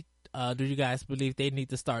E3, do you guys believe they need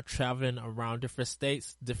to start traveling around different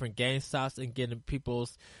states, different game stops, and getting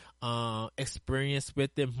people's experience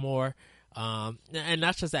with them more And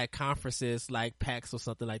not just at conferences like PAX or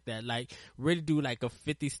something like that. Like really do like a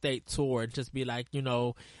 50-state tour and just be like,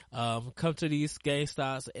 come to these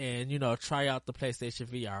GameStops and try out the PlayStation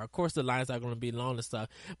VR. Of course, the lines are going to be long and stuff,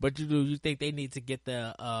 but you think they need to get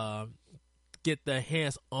the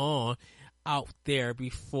hands on out there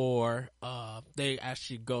before they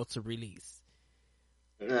actually go to release?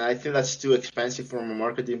 I think that's too expensive from a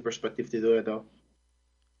marketing perspective to do it, though.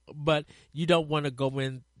 But you don't want to go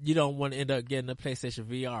in. You don't want to end up getting the PlayStation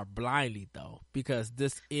VR blindly, though, because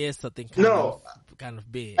this is something kind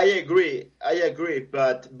of big. I agree.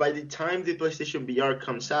 But by the time the PlayStation VR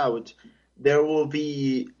comes out, there will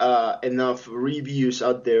be enough reviews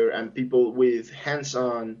out there and people with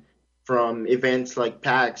hands-on from events like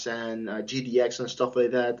PAX and GDX and stuff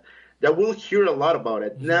like that will hear a lot about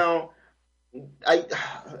it. Mm-hmm. Now,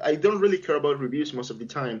 I don't really care about reviews most of the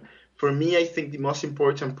time. For me, I think the most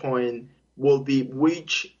important point will be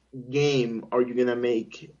which game are you going to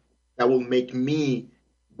make that will make me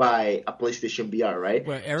buy a PlayStation VR, right?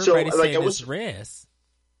 Well, everybody's saying it's Res.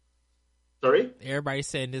 Sorry? Everybody's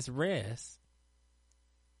saying it's Res.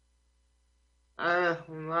 I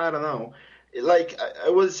don't know. Like, I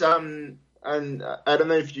was, and I don't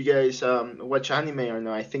know if you guys watch anime or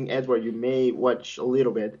not. I think, Edward, you may watch a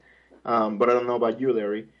little bit, but I don't know about you,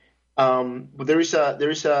 Larry. But there is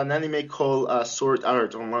an anime called Sword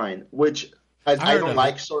Art Online, which I don't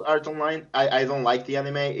like Sword Art Online. I don't like the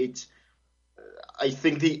anime. I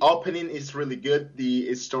think the opening is really good.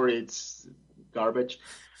 The story it's garbage,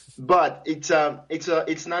 but it's an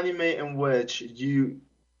anime in which you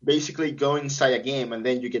basically go inside a game and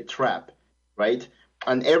then you get trapped, right?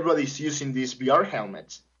 And everybody's using these VR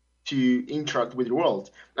helmets to interact with the world,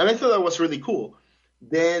 and I thought that was really cool.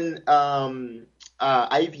 Then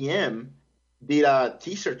IBM did a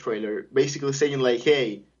teaser trailer basically saying like,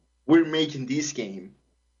 hey, we're making this game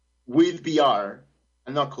with VR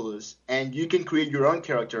and Oculus, and you can create your own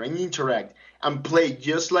character and interact and play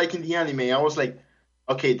just like in the anime. I was like,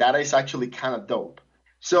 okay, that is actually kind of dope.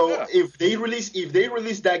 So yeah. if they release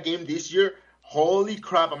that game this year, holy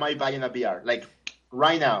crap, am I buying a VR? Like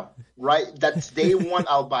right now, right? That's day one,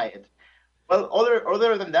 I'll buy it. Well,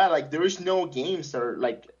 other than that, like there is no games that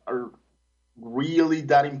are really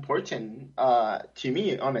that important to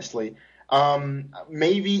me, honestly.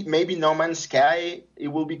 Maybe No Man's Sky. It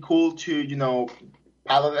will be cool to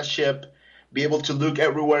pilot a ship, be able to look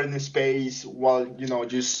everywhere in the space while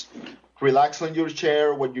just relax on your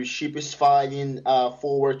chair while your ship is flying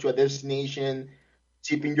forward to a destination,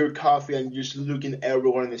 sipping your coffee and just looking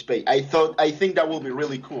everywhere in the space. I think that will be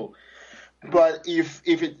really cool. But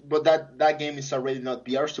that game is already not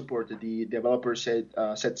VR supported. The developer said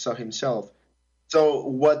so himself. So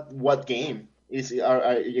what game is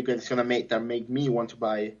you gonna make that make me want to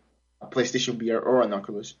buy a PlayStation VR or an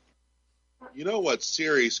Oculus? You know what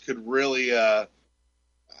series could really I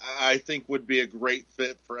think would be a great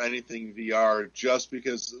fit for anything VR, just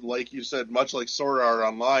because, like you said, much like Sword Art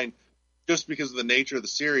Online, just because of the nature of the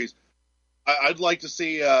series. I'd like to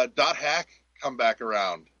see Dot Hack come back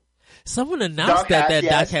around. Someone announced that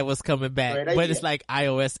Dot Hack was coming back, but it's like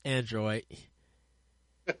iOS, Android.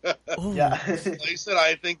 Yeah. Like I said,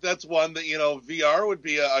 I think that's one that VR would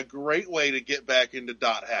be a great way to get back into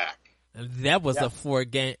Dot Hack. That was a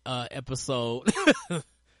 4-game episode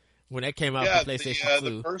when that came out for PlayStation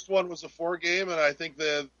 2. The first one was a 4-game, and I think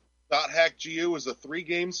the Dot Hack GU was a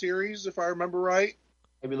 3-game series, if I remember right.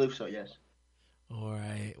 I believe so. Yes. All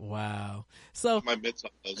right. Wow. So my mitts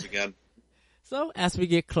on those again. So as we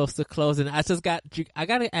get close to closing, I got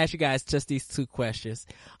to ask you guys just these two questions.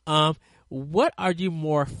 What are you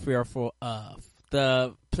more fearful of?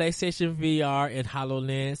 The PlayStation VR and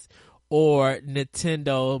HoloLens or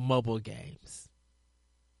Nintendo mobile games?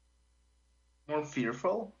 More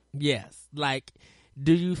fearful? Yes. Like,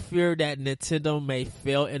 do you fear that Nintendo may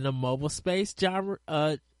fail in the mobile space genre,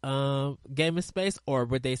 gaming space, or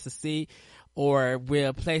would they succeed? Or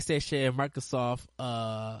will PlayStation and Microsoft,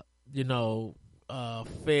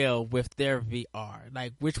 fail with their VR?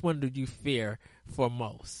 Like, which one do you fear for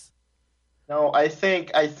most? No, I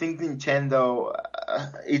think Nintendo,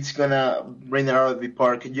 it's gonna bring it out of the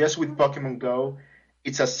park. Just with Pokemon Go,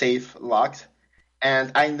 it's a safe locked,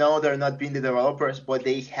 and I know they're not being the developers, but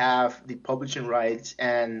they have the publishing rights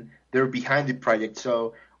and they're behind the project.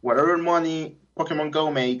 So whatever money Pokemon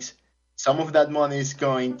Go makes, some of that money is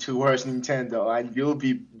going towards Nintendo, and you'll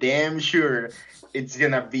be damn sure it's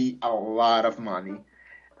gonna be a lot of money.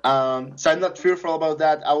 So I'm not fearful about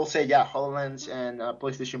that. I will say, HoloLens and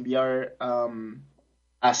PlayStation VR,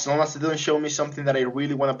 as long as they don't show me something that I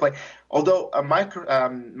really want to play. Although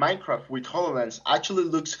Minecraft with HoloLens actually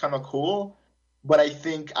looks kind of cool, but I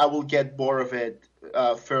think I will get bored of it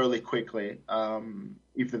fairly quickly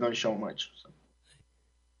if they don't show much. So.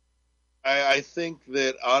 I think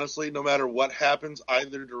that honestly, no matter what happens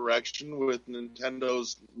either direction with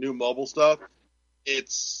Nintendo's new mobile stuff,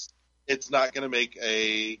 it's not going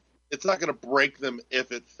to it's not going to break them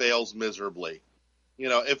if it fails miserably.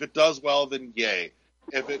 If it does well, then yay.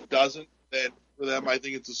 If it doesn't, then for them, I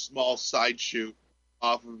think it's a small side shoot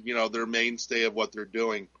off of their mainstay of what they're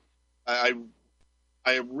doing. I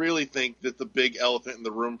really think that the big elephant in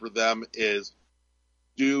the room for them is,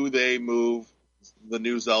 do they move the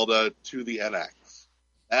new Zelda to the NX?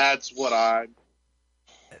 That's what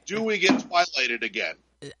do we get Twilighted again?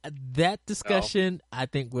 That discussion, I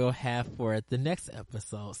think we'll have for the next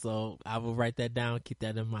episode. So I will write that down, keep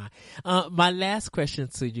that in mind. My last question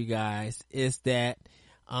to you guys is that,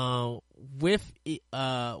 with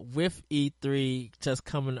E3 just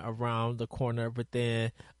coming around the corner, but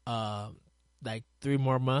then, like 3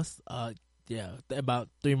 more months, about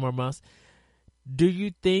 3 more months. Do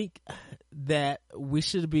you think that we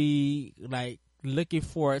should be like looking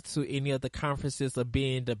forward to any of the conferences of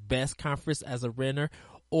being the best conference as a renter,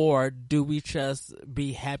 or do we just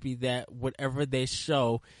be happy that whatever they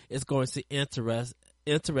show is going to interest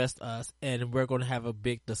us, and we're going to have a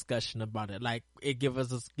big discussion about it? Like, it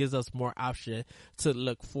gives us more option to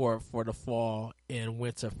look for the fall and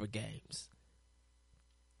winter for games.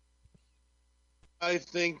 I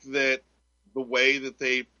think that the way that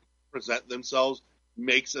they present themselves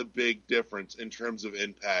makes a big difference in terms of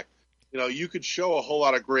impact. You could show a whole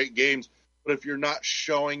lot of great games, but if you're not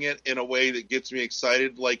showing it in a way that gets me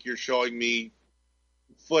excited, like you're showing me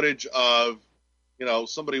footage of,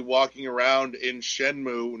 somebody walking around in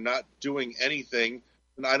Shenmue not doing anything,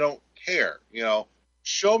 then I don't care.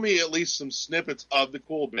 Show me at least some snippets of the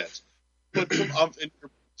cool bits. Put some umph in your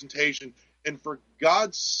presentation, and for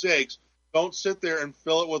God's sakes, don't sit there and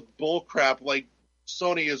fill it with bullcrap like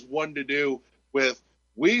Sony is one to do with,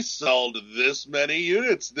 we sold this many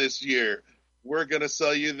units this year, we're going to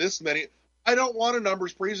sell you this many. I don't want a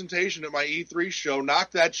numbers presentation at my E3 show.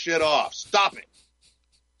 Knock that shit off. Stop it.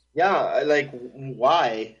 Yeah, like,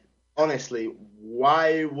 why? Honestly,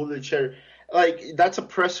 why would they share? Like, that's a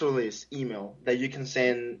press release email that you can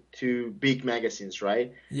send to big magazines,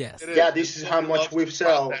 right? Yes. Yeah, this is how much we've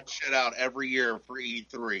sold. That shit out every year for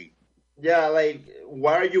E3. Yeah, like,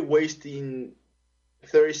 why are you wasting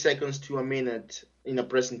 30 seconds to a minute in a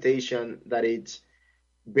presentation that it's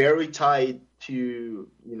very tied to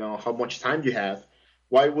how much time you have?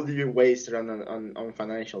 Why would you waste it on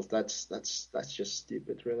financials? That's just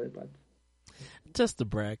stupid, really. But just to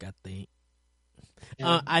brag, I think.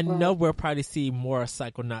 I know we'll probably see more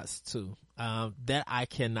Psychonauts 2. That I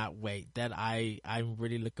cannot wait. That I'm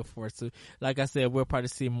really looking forward to. Like I said, we'll probably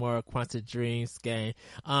see more Quantum Dreams game.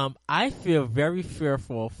 I feel very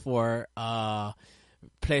fearful for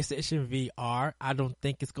PlayStation VR. I don't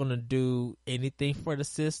think it's gonna do anything for the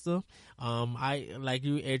system. I, like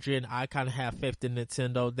you, Adrian, I kind of have faith in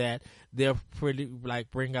Nintendo that they'll pretty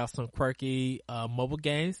bring out some quirky mobile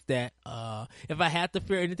games that if I had to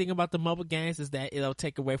fear anything about the mobile games is that it'll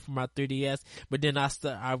take away from my 3DS. But then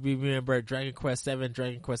I remember Dragon Quest 7,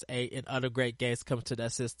 Dragon Quest 8, and other great games come to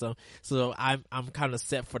that system. So I'm kind of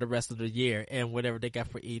set for the rest of the year and whatever they got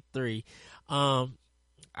for E3.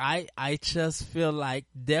 I just feel like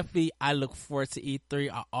definitely I look forward to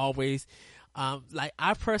E3. I always,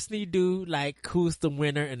 I personally do who's the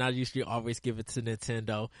winner, and I usually always give it to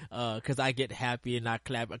Nintendo, cause I get happy and I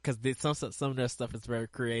clap, cause some of their stuff is very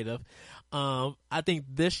creative. I think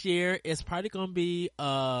this year it's probably gonna be,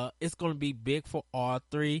 it's gonna be big for all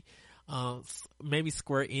three. Maybe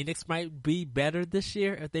Square Enix might be better this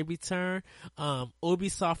year if they return.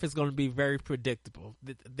 Ubisoft is going to be very predictable.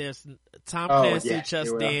 There's Tom Clancy,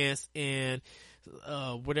 Just Dance, and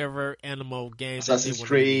whatever animal games. Assassin's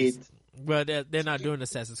Creed. Well, they're not doing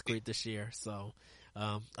Assassin's Creed this year, so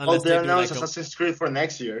unless they announced Assassin's Creed for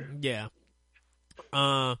next year. Yeah.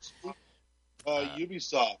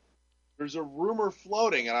 Ubisoft. There's a rumor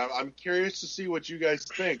floating, and I'm curious to see what you guys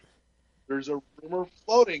think. There's a rumor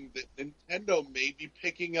floating that Nintendo may be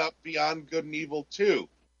picking up Beyond Good and Evil 2.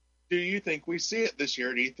 Do you think we see it this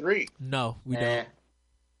year at E3? No, we don't.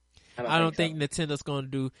 I don't think Nintendo's going to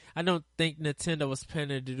do. I don't think Nintendo was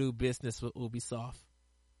planning to do business with Ubisoft.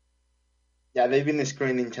 Yeah, they've been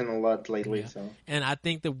screening Nintendo a lot lately, Yeah. so. And I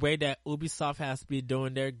think the way that Ubisoft has been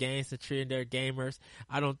doing their games and treating their gamers,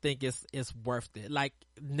 I don't think it's worth it. Like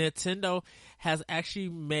Nintendo has actually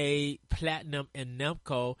made Platinum and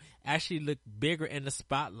Namco actually look bigger in the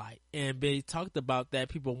spotlight, and they talked about that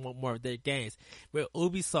people want more of their games. But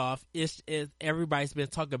Ubisoft is everybody's been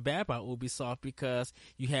talking bad about Ubisoft because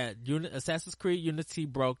you had Assassin's Creed Unity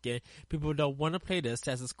broken. People don't want to play the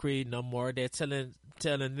Assassin's Creed no more. They're telling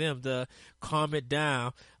them to calm it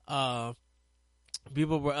down.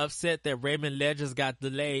 People were upset that Rayman Legends got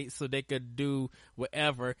delayed so they could do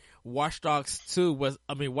whatever. Watch Dogs was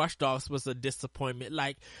a disappointment.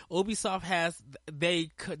 Like Ubisoft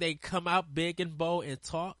they come out big and bold and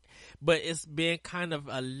talk, but it's been kind of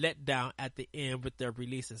a letdown at the end with their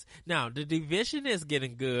releases. Now, The Division is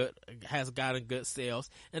has gotten good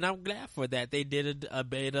sales, and I'm glad for that. They did a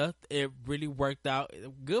beta. It really worked out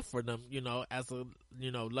good for them,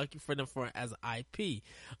 lucky for them as an IP.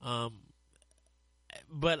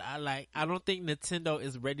 But I don't think Nintendo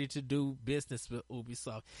is ready to do business with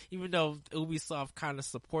Ubisoft. Even though Ubisoft kind of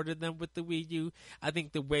supported them with the Wii U, I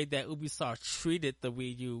think the way that Ubisoft treated the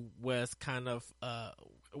Wii U was kind of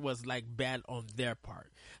was like bad on their part,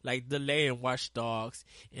 like delaying Watch Dogs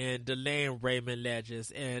and delaying Rayman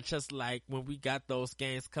Legends, and just like when we got those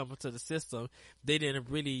games coming to the system, they didn't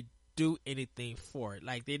really do anything for it.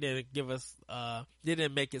 Like they didn't give us, they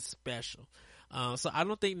didn't make it special. So I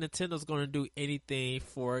don't think Nintendo's going to do anything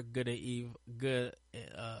for Good and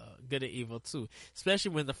Evil 2,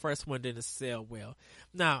 especially when the first one didn't sell well.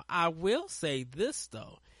 Now, I will say this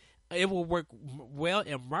though, it will work well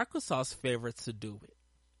in Microsoft's favor to do it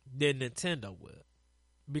than Nintendo would,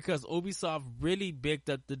 because Ubisoft really bigged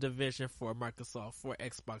up the division for Microsoft for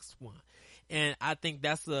Xbox One, and I think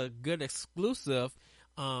that's a good exclusive.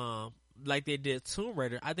 Like they did Tomb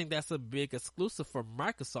Raider, I think that's a big exclusive for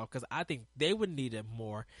Microsoft, because I think they would need it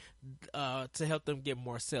more to help them get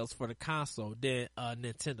more sales for the console than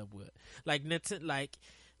Nintendo would. Like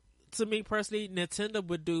to me personally, Nintendo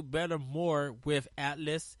would do better more with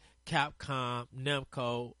Atlas, Capcom,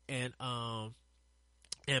 Namco, and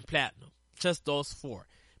Platinum. Just those four,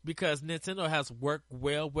 because Nintendo has worked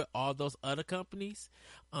well with all those other companies.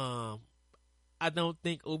 I don't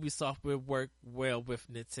think Ubisoft would work well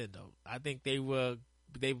with Nintendo. I think Ubisoft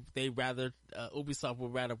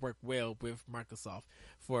would rather work well with Microsoft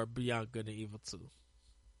for Beyond Good and Evil 2.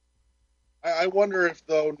 I wonder if,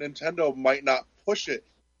 though, Nintendo might not push it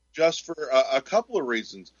just for a couple of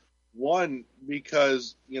reasons. One,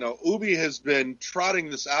 because, Ubi has been trotting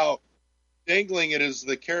this out, dangling it as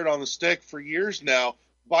the carrot on the stick for years now.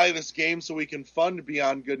 Buy this game so we can fund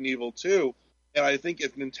Beyond Good and Evil 2. And I think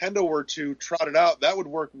if Nintendo were to trot it out, that would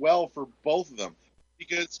work well for both of them,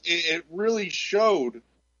 because it really showed,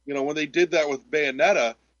 when they did that with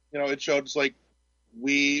Bayonetta, it showed it's like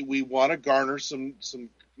we want to garner some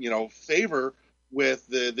favor with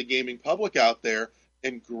the gaming public out there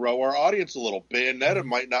and grow our audience a little. Bayonetta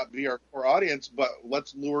might not be our core audience, but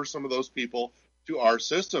let's lure some of those people to our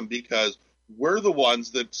system, because we're the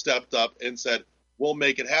ones that stepped up and said, we'll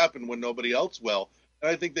make it happen when nobody else will. And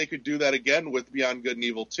I think they could do that again with Beyond Good and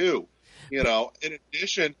Evil 2. In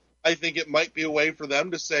addition, I think it might be a way for them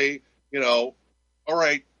to say, all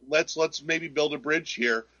right, let's maybe build a bridge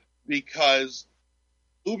here, because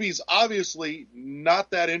Ubi's obviously not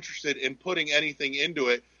that interested in putting anything into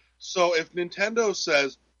it. So if Nintendo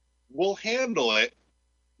says, we'll handle it,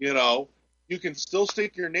 you can still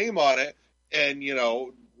stick your name on it and,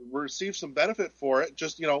 receive some benefit for it.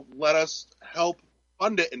 Just, let us help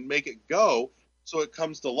fund it and make it go, so it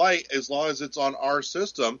comes to light, as long as it's on our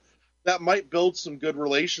system. That might build some good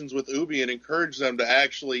relations with Ubi and encourage them to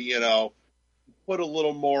actually, put a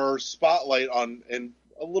little more spotlight on and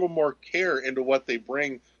a little more care into what they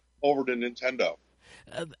bring over to Nintendo.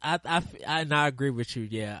 I agree with you.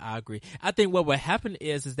 Yeah, I agree. I think what would happen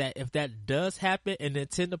is that if that does happen and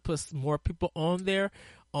Nintendo puts more people on there,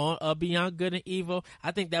 on Beyond Good and Evil,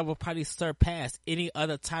 I think that will probably surpass any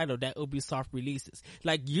other title that Ubisoft releases.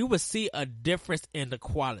 Like, you would see a difference in the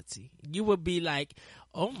quality. You would be like,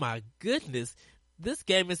 oh my goodness, this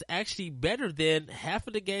game is actually better than half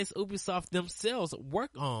of the games Ubisoft themselves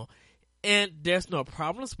work on. And there's no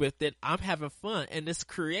problems with it. I'm having fun, and it's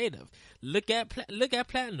creative. Look at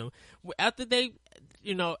Platinum. After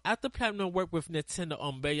Platinum worked with Nintendo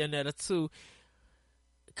on Bayonetta 2,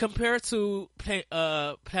 compared to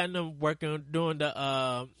Platinum doing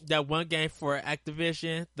that one game for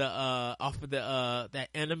Activision, off of that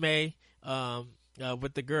anime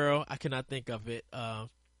with the girl, I cannot think of it.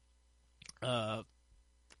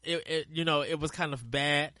 It was kind of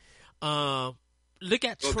bad. Look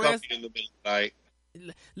at It'll come in the middle of the night.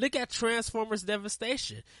 look at Transformers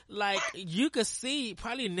Devastation. Like, you could see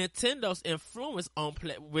probably Nintendo's influence on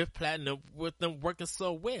with Platinum, with them working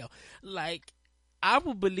so well. Like, I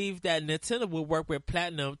would believe that Nintendo would work with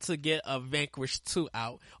Platinum to get a Vanquish 2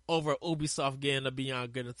 out over Ubisoft getting a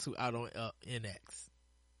Beyond Good and 2 out on NX.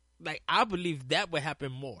 Like, I believe that would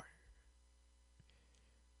happen more.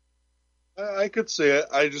 I could see it.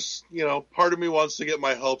 I just, part of me wants to get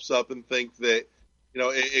my hopes up and think that,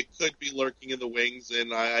 it could be lurking in the wings,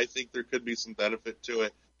 and I think there could be some benefit to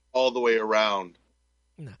it all the way around.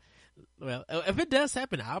 No. Well, if it does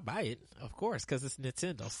happen, I'll buy it, of course, because it's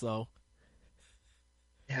Nintendo, so.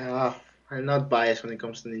 Yeah, I'm not biased when it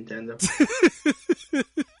comes to Nintendo.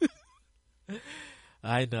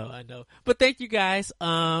 I know. But thank you guys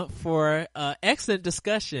for excellent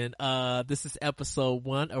discussion. This is episode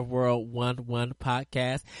 1 of World 1-1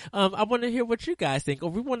 podcast. I want to hear what you guys think, or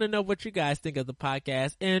we want to know what you guys think of the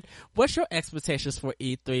podcast, and what's your expectations for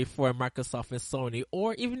E3 for Microsoft and Sony,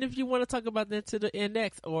 or even if you want to talk about Nintendo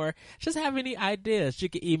NX, or just have any ideas, you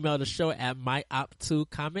can email the show at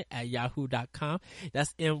myop2comment@yahoo.com.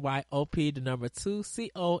 That's MYOP, the number 2,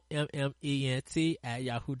 COMMENT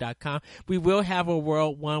 @yahoo.com. We will have a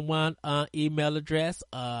World 1-1 email address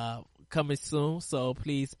coming soon, so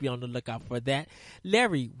please be on the lookout for that.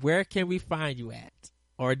 Larry, where can we find you at?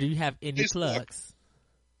 Or do you have any Facebook. plugs?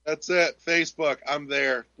 That's it. Facebook. I'm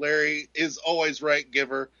there. Larry is always right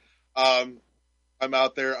giver. I'm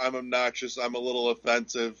out there. I'm obnoxious. I'm a little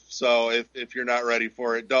offensive. So if you're not ready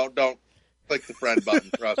for it, don't click the friend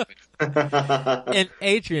button. Trust me. And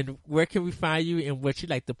Adrian, where can we find you, and would you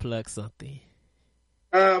like to plug something?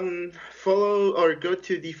 Follow or go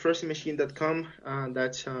to thefirstimachine.com.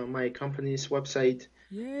 That's my company's website.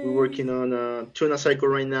 Yay. We're working on Tuna Cycle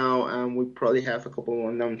right now, and we probably have a couple of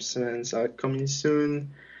announcements coming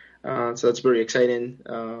soon. So that's very exciting.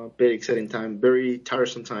 Very exciting time. Very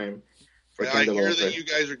tiresome time. For I hear that you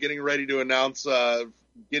guys are getting ready to announce,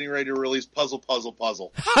 getting ready to release Puzzle.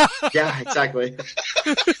 Yeah, exactly.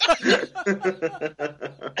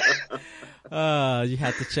 You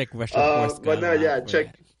have to check Russian Force. But no, yeah,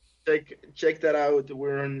 check that out.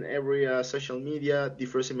 We're on every social media, the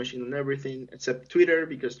First Machine on everything except Twitter,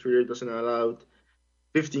 because Twitter doesn't allow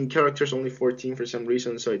 15 characters, only 14 for some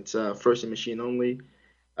reason, so it's First Machine only.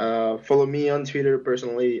 Follow me on Twitter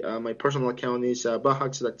personally. My personal account is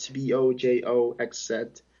Bojox, that's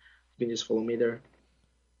BOJOXZ. You can just follow me there.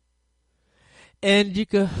 And you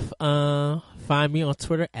can find me on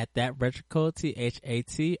Twitter at ThatRetrocode,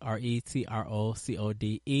 ThatRetrocode.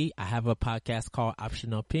 I have a podcast called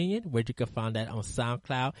Optional Opinion, where you can find that on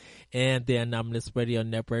SoundCloud and the Anomalous Radio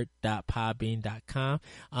Network.podbean.com.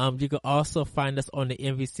 You can also find us on the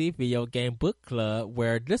MVC Video Game Book Club,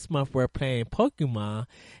 where this month we're playing Pokemon,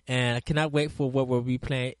 and I cannot wait for what we'll be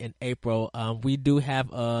playing in April. We do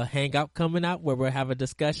have a hangout coming out where we'll have a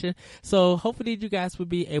discussion, so hopefully you guys will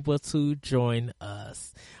be able to join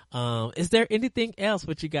us. Is there anything else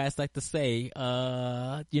what you guys like to say?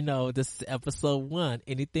 This is episode 1.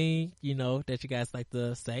 Anything, that you guys like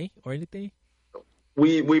to say or anything?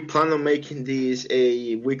 We plan on making these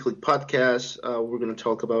a weekly podcast. We're going to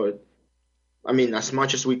talk about, as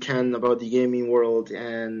much as we can about the gaming world.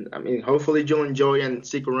 And, hopefully you'll enjoy and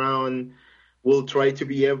stick around. We'll try to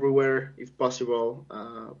be everywhere if possible.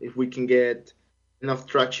 If we can get enough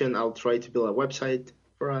traction, I'll try to build a website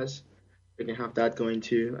for us. We can have that going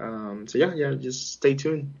too. So yeah, just stay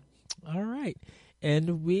tuned. All right.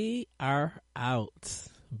 And we are out.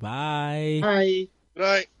 Bye. Bye. Good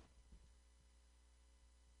night.